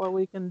figure out what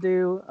we can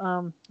do.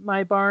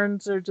 My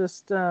barns are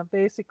just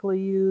basically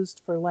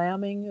used for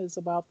lambing, is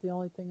about the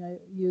only thing I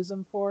use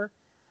them for.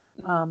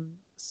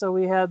 So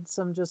we had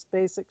some just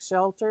basic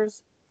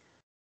shelters,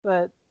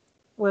 but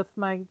with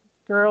my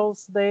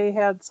girls, they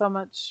had so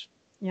much,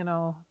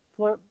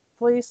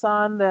 fleece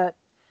on that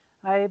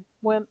I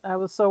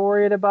was so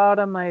worried about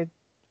them. I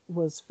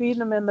was feeding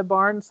them in the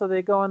barn, so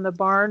they go in the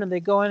barn and they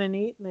go in and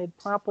eat, and they'd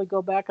promptly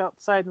go back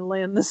outside and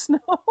lay in the snow.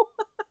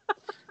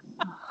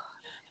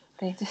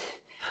 They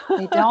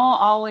they don't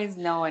always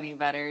know any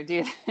better,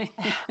 do they?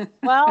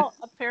 Well,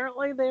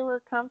 apparently they were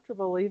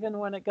comfortable even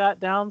when it got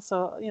down.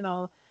 So,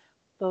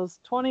 those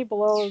 20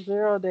 below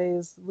zero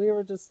days,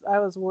 I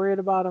was worried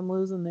about them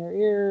losing their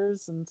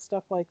ears and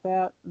stuff like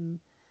that. And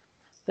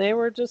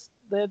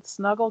they'd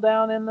snuggle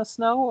down in the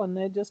snow and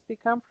they'd just be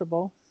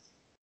comfortable.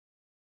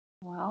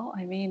 Well,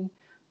 I mean,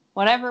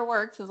 whatever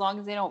works as long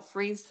as they don't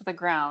freeze to the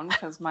ground.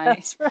 Because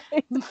That's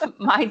right.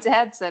 my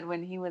dad said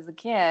when he was a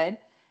kid,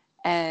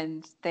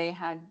 and they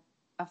had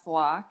a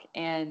flock,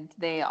 and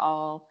they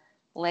all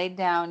laid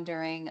down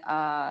during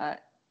a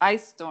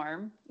ice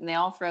storm, and they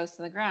all froze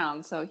to the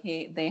ground. So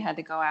they had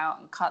to go out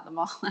and cut them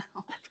all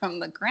out from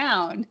the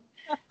ground.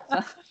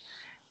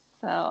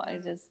 So, I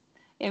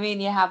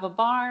mean, you have a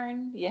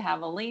barn, you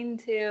have a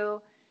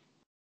lean-to.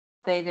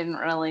 They didn't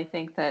really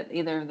think that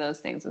either of those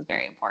things was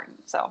very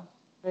important. So,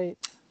 Right.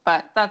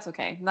 but that's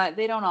okay.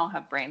 They don't all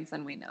have brains,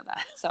 and we know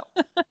that. So,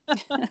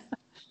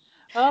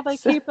 Well, they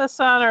keep us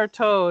on our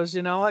toes.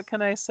 What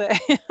can I say?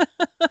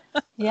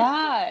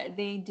 yeah,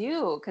 they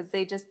do, because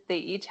they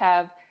each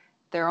have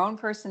their own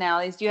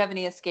personalities. Do you have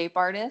any escape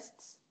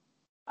artists?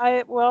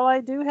 I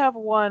do have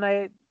one.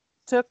 I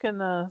took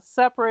and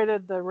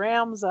separated the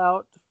rams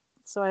out.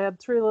 So I had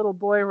three little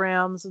boy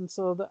rams, and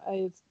so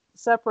I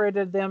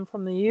separated them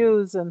from the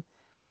ewes. And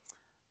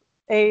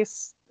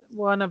Ace,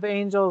 one of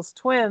Angel's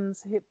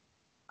twins,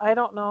 I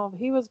don't know,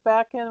 he was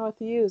back in with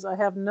the ewes. I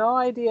have no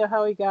idea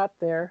how he got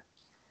there.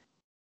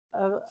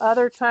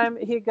 Other time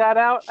he got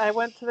out, I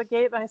went to the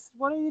gate and I said,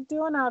 "What are you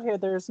doing out here?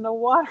 There's no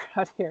water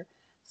out here."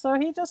 So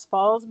he just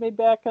follows me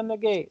back in the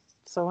gate.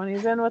 So when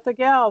he's in with the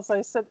gals,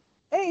 I said,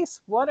 "Ace,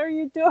 what are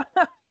you doing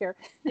out here?"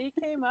 He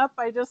came up,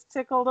 I just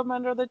tickled him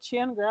under the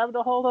chin, grabbed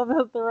a hold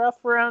of the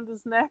ruff around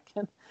his neck,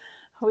 and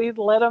we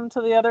led him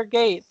to the other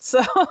gate.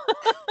 So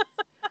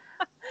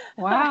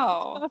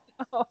Wow.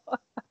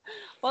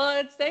 Well,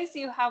 it's nice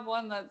you have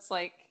one that's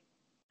like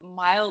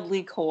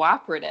mildly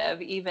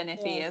cooperative, even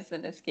if he yes. is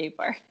an escape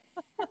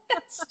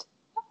artist.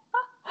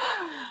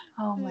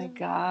 Oh my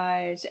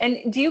gosh.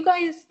 And do you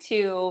guys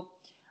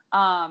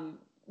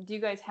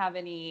have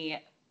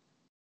any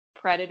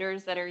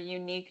predators that are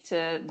unique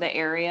to the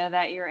area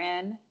that you're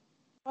in?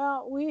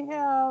 Well, we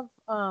have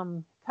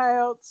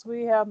coyotes,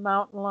 we have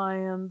mountain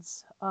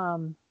lions.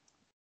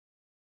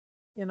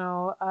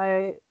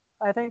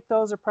 I think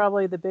those are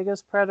probably the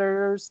biggest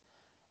predators.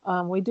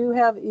 We do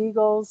have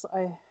eagles.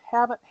 I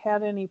haven't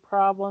had any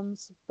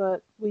problems,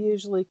 but we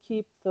usually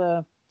keep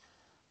the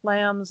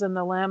lambs in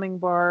the lambing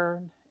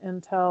barn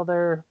until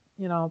they're,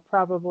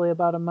 probably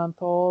about a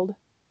month old.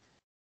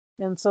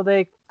 And so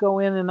they go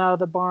in and out of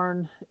the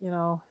barn,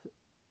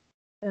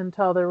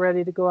 until they're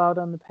ready to go out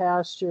on the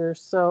pasture.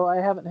 So I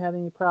haven't had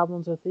any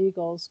problems with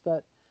eagles,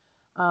 but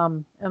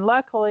and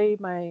luckily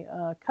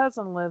my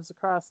cousin lives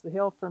across the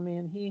hill from me,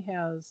 and he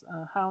has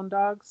hound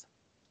dogs,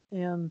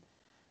 and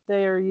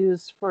they are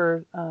used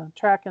for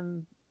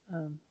tracking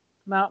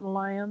mountain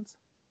lions.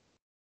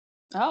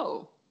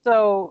 Oh.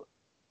 So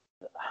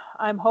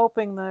I'm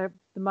hoping the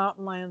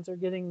mountain lions are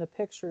getting the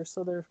picture,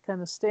 so they're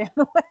kind of staying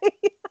away.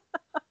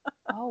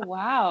 Oh,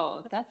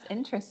 wow. That's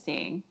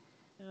interesting.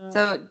 Yeah.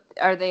 So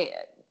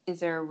is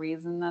there a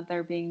reason that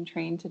they're being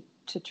trained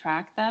to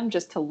track them,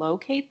 just to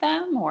locate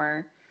them,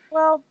 or?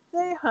 Well,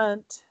 they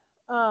hunt.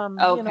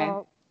 Okay.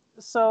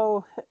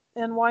 So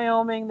in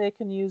Wyoming, they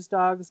can use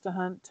dogs to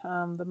hunt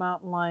the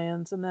mountain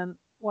lions, and then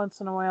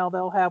once in a while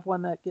they'll have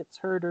one that gets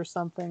hurt or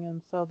something,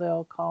 and so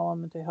they'll call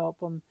them to help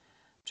them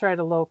try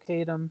to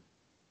locate them,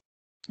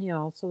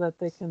 so that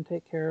they can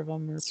take care of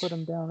them or put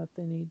them down if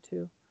they need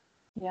to.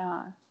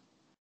 Yeah.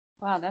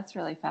 Wow, that's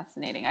really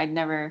fascinating. I'd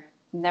never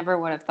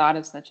would have thought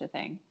of such a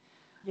thing.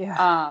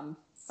 Yeah.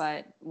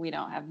 But we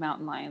don't have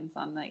mountain lions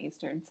on the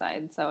eastern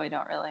side, so I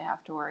don't really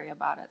have to worry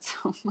about it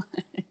so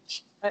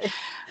much.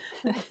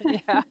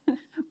 Yeah.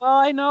 Well,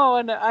 I know,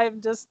 and I'm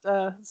just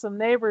some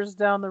neighbors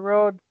down the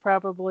road,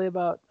 probably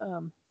about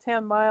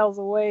 10 miles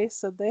away,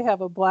 said they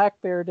have a black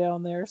bear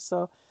down there.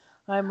 So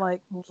I'm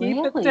like,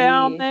 keep it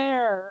down Really?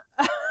 there.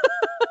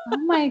 Oh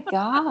my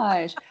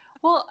gosh.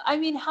 Well, I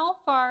mean, how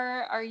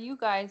far are you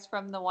guys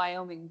from the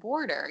Wyoming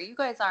border? You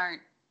guys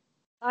aren't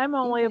I'm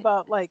only Even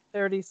about like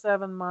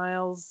 37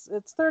 miles.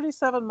 It's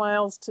 37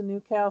 miles to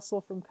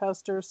Newcastle from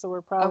Custer, so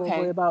we're probably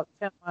okay, about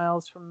 10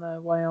 miles from the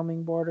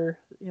Wyoming border,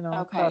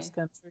 cross okay.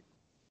 country.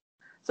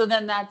 So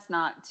then that's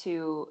not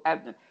too.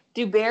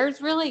 Do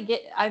bears really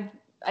get?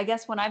 I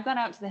guess when I've gone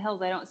out to the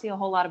hills, I don't see a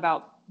whole lot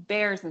about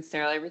bears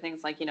necessarily.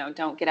 Everything's like,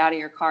 don't get out of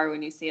your car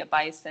when you see a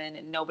bison,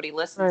 and nobody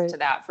listens Right. to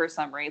that for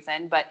some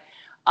reason.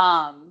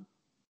 Um,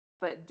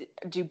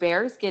 do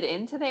bears get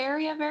into the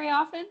area very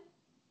often?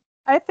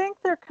 I think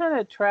they're kind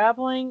of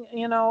traveling,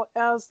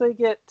 as they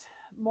get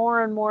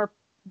more and more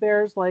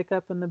bears, like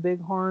up in the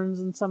Bighorns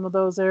and some of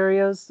those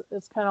areas.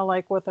 It's kind of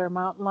like with our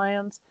mountain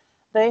lions.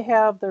 They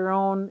have their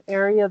own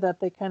area that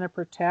they kind of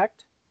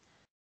protect.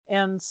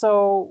 And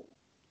so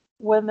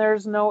when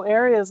there's no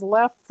areas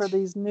left for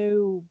these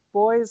new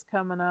boys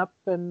coming up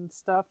and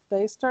stuff,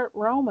 they start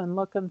roaming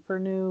looking for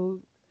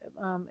new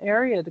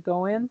area to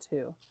go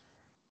into.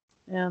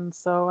 And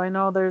so I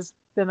know there's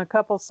been a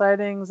couple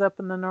sightings up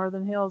in the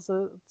northern hills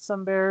of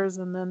some bears,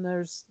 and then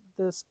there's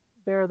this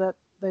bear that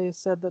they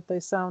said that they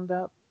found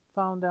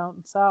out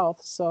in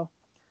south. So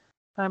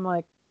I'm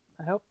like,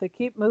 I hope they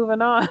keep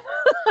moving on.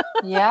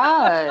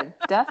 Yeah,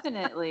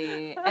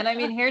 definitely. And I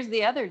mean, here's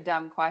the other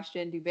dumb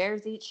question: do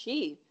bears eat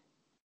sheep?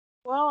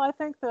 Well, I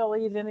think they'll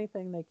eat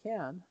anything they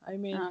can. I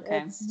mean,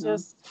 Okay. it's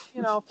just,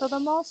 for the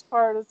most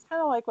part, it's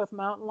kind of like with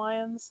mountain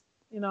lions.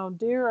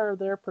 Deer are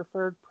their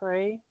preferred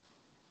prey.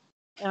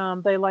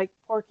 They like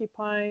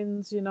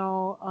porcupines.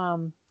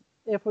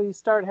 If we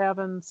start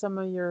having some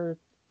of your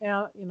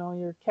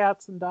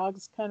cats and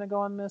dogs kind of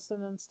going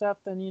missing and stuff,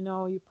 then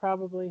you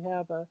probably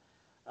have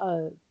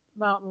a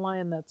mountain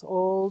lion that's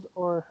old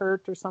or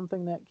hurt or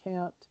something that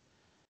can't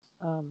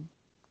um,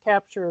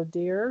 capture a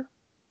deer.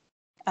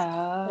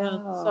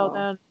 And so Oh,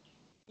 then,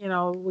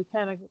 we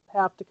kind of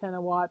have to kind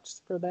of watch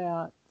for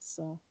that.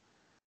 So,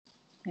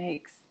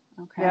 yikes.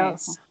 Okay.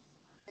 yes,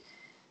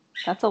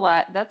 That's a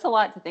lot. That's a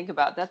lot to think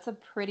about. That's a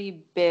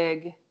pretty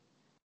big,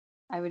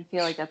 I would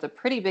feel like that's a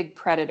pretty big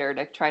predator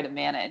to try to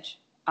manage,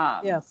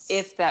 yes,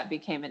 if that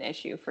became an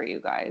issue for you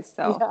guys.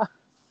 So yeah.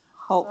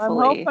 So I'm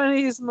hopefully, hoping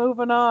he's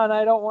moving on.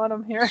 I don't want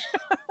him here.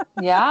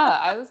 yeah,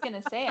 I was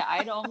gonna say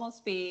I'd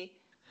almost be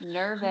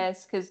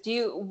nervous because do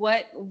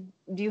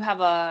you have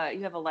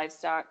a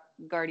livestock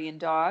guardian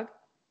dog?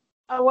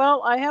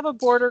 Well, I have a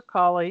border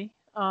collie.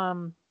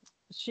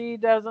 She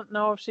doesn't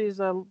know if she's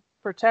a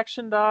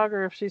protection dog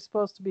or if she's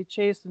supposed to be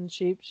chasing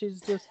sheep.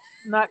 She's just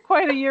not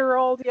quite a year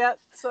old yet,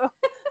 so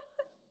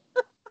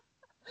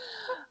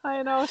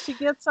I know she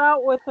gets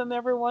out with them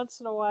every once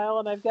in a while,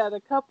 and I've got a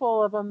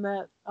couple of them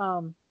that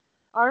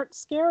aren't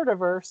scared of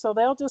her, so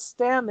they'll just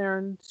stand there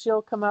and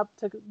she'll come up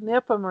to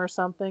nip them or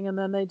something, and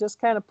then they just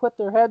kind of put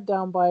their head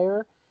down by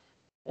her.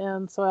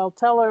 And so I'll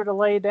tell her to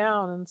lay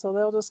down, and so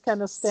they'll just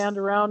kind of stand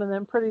around, and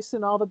then pretty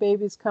soon all the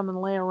babies come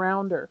and lay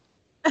around her.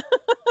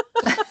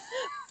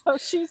 So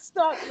she's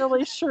not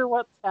really sure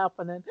what's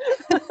happening.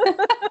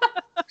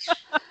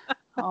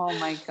 Oh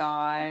my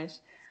gosh.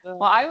 So,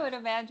 Well, I would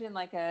imagine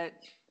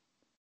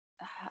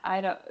I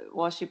don't,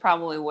 well, she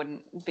probably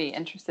wouldn't be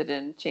interested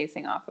in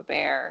chasing off a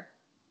bear,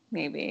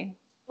 maybe.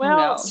 Who well,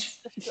 knows?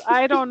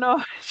 I don't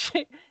know.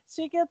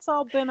 She gets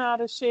all bent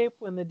out of shape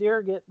when the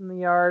deer get in the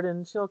yard,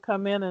 and she'll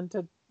come in and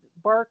to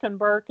bark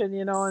and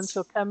and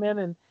she'll come in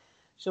and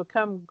she'll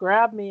come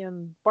grab me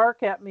and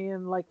bark at me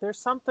and like there's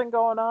something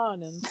going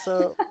on. And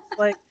so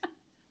like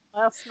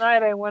last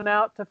night I went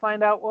out to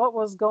find out what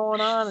was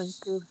going on, and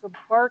she was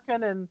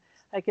barking, and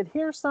I could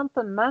hear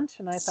something munch,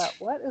 and I thought,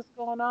 what is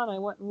going on? I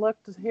went and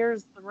looked.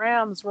 Here's the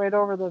rams right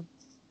over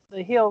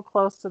the hill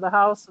close to the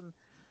house, and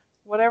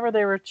whatever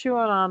they were chewing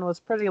on was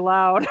pretty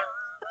loud.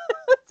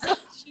 So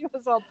she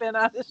was all bent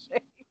out of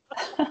shape.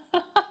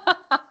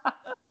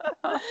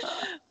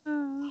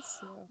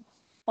 So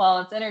Well,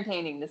 it's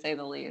entertaining to say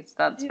the least,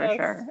 that's for yes,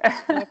 sure.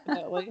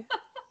 definitely.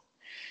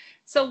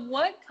 So,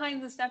 what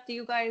kinds of stuff do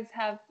you guys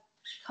have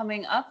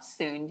coming up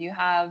soon? Do you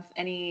have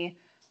any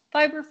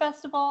fiber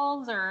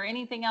festivals or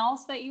anything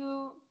else that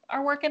you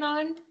are working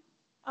on?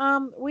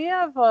 We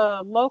have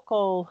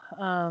local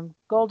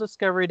gold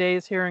discovery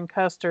days here in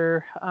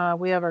Custer.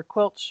 We have our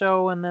quilt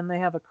show, and then they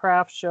have a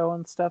craft show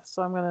and stuff.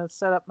 So I'm going to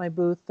set up my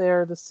booth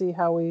there to see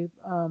how we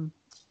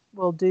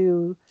will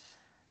do,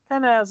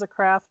 kind of as a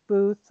craft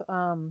booth.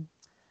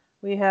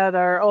 We had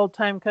our old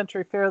time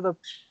country fair the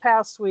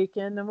past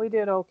weekend, and we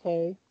did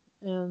okay.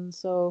 And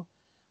so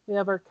we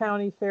have our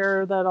county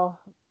fair that I'll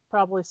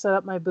probably set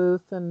up my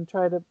booth and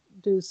try to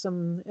do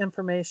some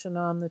information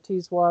on the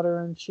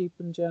Teeswater and sheep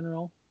in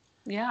general.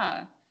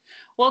 Yeah.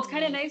 Well, it's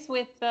kind of Yeah. nice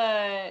with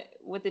the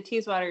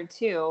Teeswater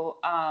too,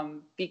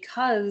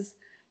 because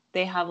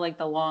they have like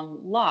the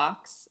long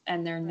locks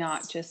and they're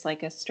not Yes. just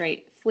like a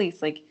straight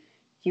fleece. Like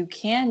you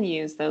can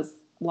use those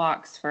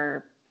locks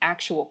for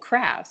actual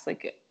crafts,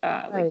 like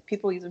Right.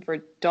 people use them for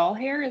doll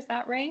hair. Is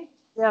that right?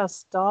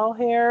 Yes, doll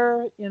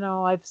hair.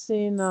 I've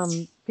seen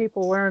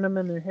people wearing them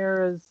in their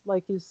hair, as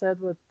like you said,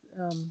 with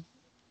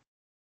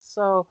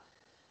so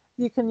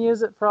you can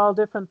use it for all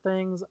different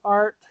things.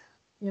 Art.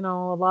 a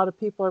lot of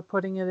people are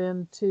putting it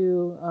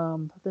into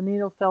the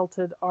needle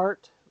felted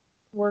art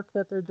work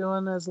that they're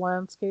doing as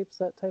landscapes,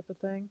 that type of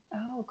thing.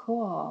 Oh,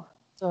 cool.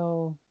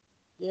 So,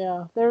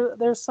 yeah,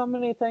 there's so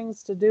many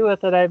things to do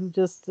with it. I'm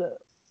just,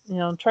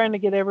 trying to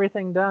get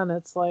everything done.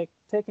 It's like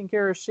taking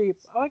care of sheep.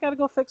 Oh, I got to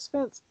go fix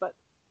fence, but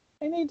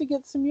I need to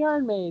get some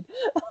yarn made.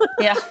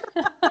 Yeah.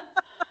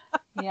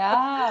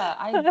 Yeah,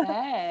 I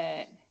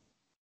bet.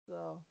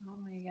 So, Oh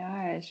my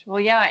gosh. Well,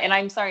 yeah, and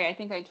I'm sorry, I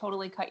think I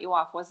totally cut you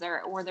off.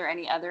 Were there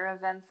any other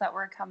events that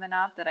were coming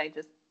up that I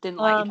just didn't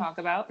let you um, talk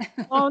about?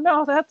 oh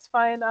no, that's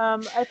fine.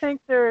 I think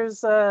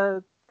there's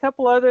a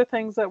couple other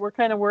things that we're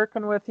kind of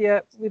working with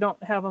yet. We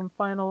don't have them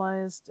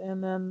finalized.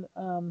 And then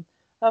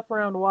up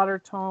around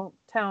Watertown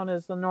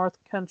is the North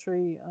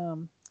Country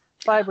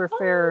Fiber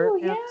Fair Oh,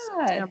 in yeah.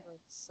 September.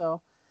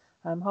 So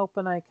I'm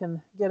hoping I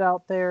can get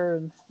out there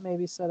and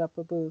maybe set up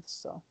a booth.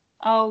 So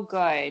Oh,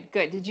 good.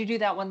 Good. Did you do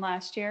that one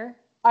last year?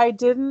 I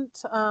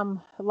didn't.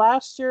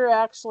 Last year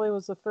actually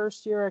was the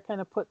first year I kind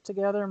of put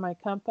together my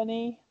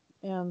company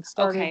and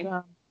started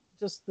Okay.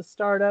 just the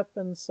startup.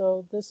 And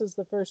so this is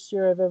the first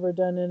year I've ever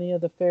done any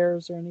of the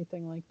fairs or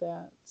anything like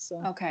that.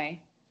 So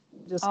Okay.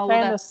 just Oh, well,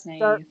 kind of that's nice.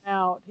 starting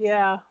out.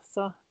 Yeah.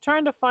 So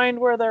trying to find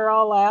where they're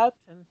all at.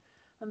 And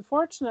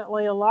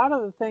unfortunately, a lot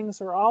of the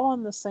things are all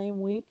on the same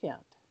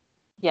weekend.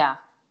 Yeah.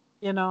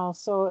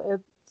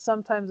 So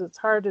sometimes it's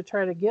hard to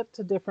try to get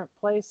to different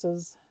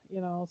places,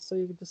 so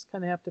you just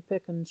kind of have to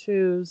pick and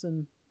choose.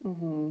 And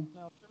Mm-hmm.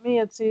 for me,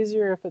 it's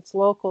easier if it's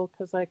local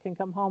because I can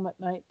come home at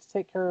night to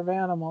take care of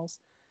animals.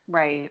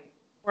 Right.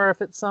 Or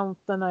if it's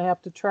something I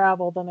have to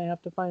travel, then I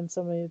have to find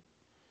somebody to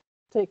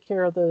take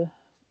care of the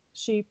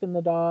sheep and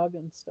the dog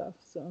and stuff.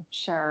 So,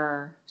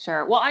 Sure.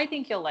 Sure. Well, I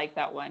think you'll like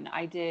that one.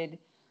 I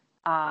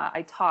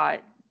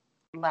taught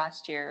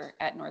last year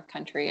at North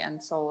Country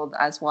and sold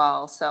as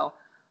well. So,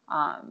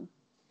 um,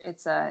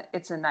 it's a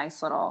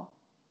nice little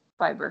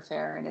fiber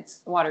fair, and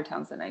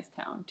Watertown's a nice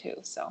town too.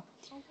 oh,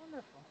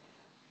 wonderful.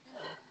 Yeah.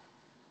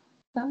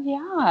 So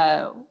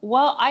yeah.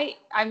 Well,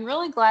 I'm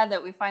really glad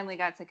that we finally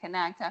got to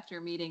connect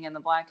after meeting in the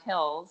Black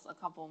Hills a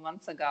couple of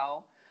months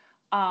ago.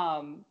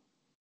 Um,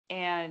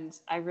 and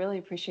I really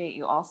appreciate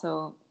you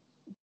also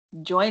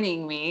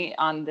joining me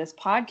on this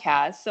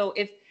podcast. So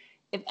if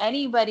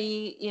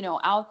anybody,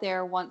 out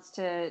there wants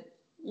to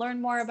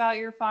learn more about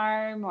your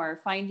farm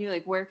or find you,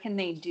 like where can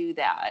they do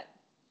that?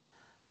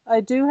 I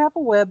do have a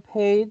web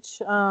page.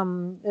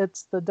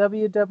 It's the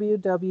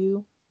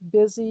www.busy,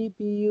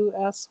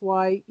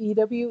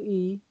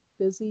 BUSYEWE,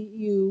 busy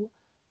u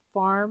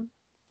farm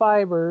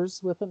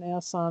fibers with an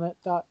S on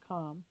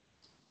it.com.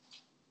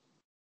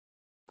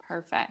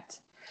 Perfect.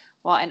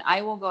 Well, and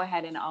I will go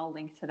ahead and I'll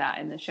link to that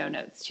in the show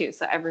notes too,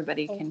 so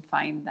everybody Oh, can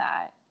find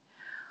that.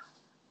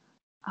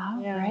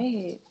 All yeah.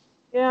 right.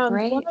 Yeah, and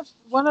Great.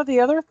 one of the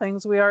other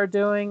things we are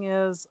doing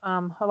is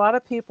a lot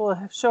of people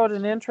have showed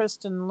an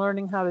interest in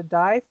learning how to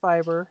dye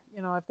fiber.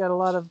 I've got a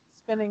lot of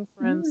spinning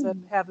friends that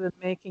Mm. have been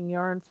making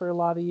yarn for a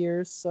lot of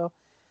years. So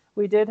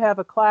we did have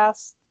a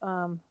class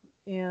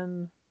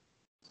in,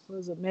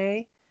 was it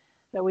May,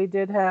 that we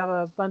did have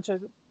a bunch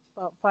of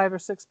about 5 or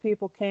 6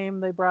 people came.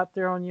 They brought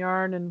their own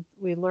yarn, and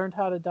we learned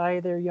how to dye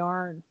their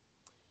yarn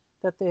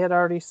that they had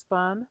already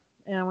spun,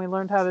 and we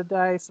learned how to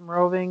dye some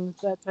roving,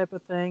 that type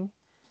of thing.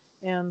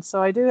 And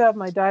so I do have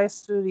my dye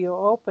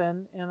studio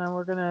open, and then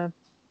we're going to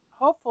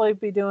hopefully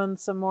be doing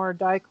some more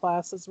dye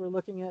classes. We're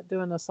looking at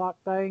doing a sock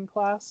dyeing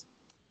class.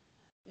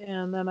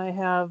 And then I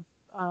have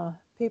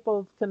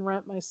people can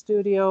rent my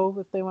studio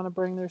if they want to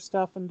bring their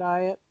stuff and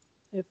dye it.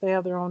 If they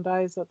have their own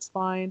dyes, that's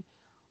fine.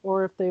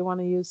 Or if they want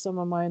to use some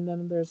of mine,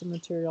 then there's a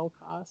material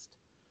cost.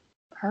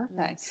 And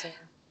Perfect. so,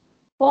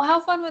 Well, how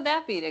fun would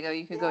that be to go?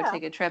 You could go yeah,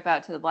 take a trip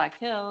out to the Black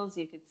Hills,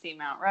 you could see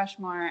Mount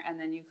Rushmore, and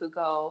then you could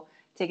go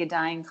take a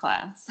dyeing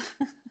class.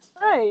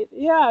 right.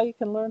 Yeah, you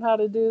can learn how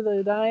to do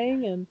the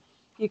dyeing, and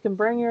you can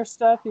bring your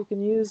stuff. You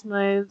can use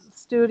my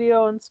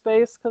studio and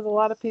space because a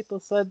lot of people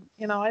said,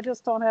 I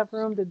just don't have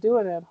room to do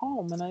it at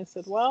home. And I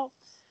said, well,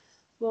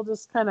 we'll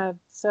just kind of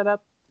set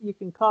up. You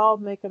can call,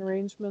 make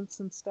arrangements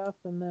and stuff,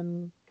 and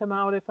then come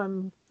out if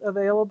I'm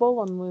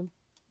available, and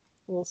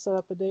we'll set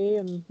up a day,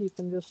 and you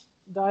can just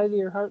dye to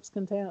your heart's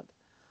content.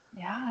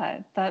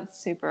 Yeah, that's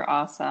super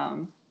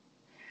awesome.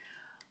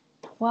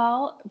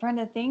 Well,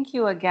 Brenda, thank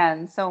you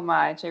again so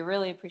much. I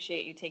really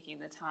appreciate you taking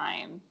the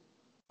time.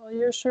 Well,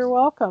 you're sure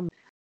welcome.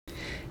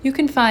 You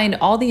can find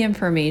all the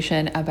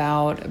information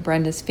about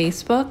Brenda's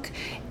Facebook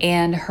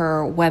and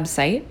her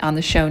website on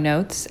the show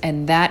notes,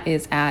 and that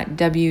is at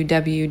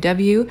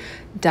www.woolandye,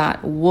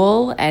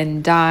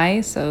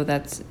 so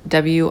that's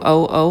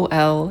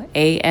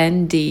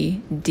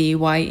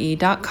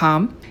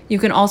woolanddye.com. You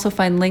can also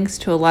find links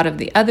to a lot of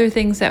the other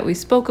things that we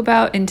spoke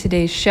about in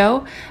today's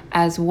show,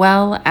 as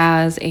well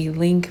as a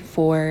link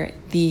for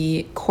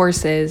the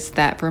courses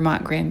that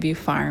Vermont Grandview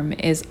Farm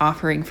is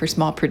offering for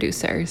small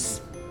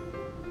producers.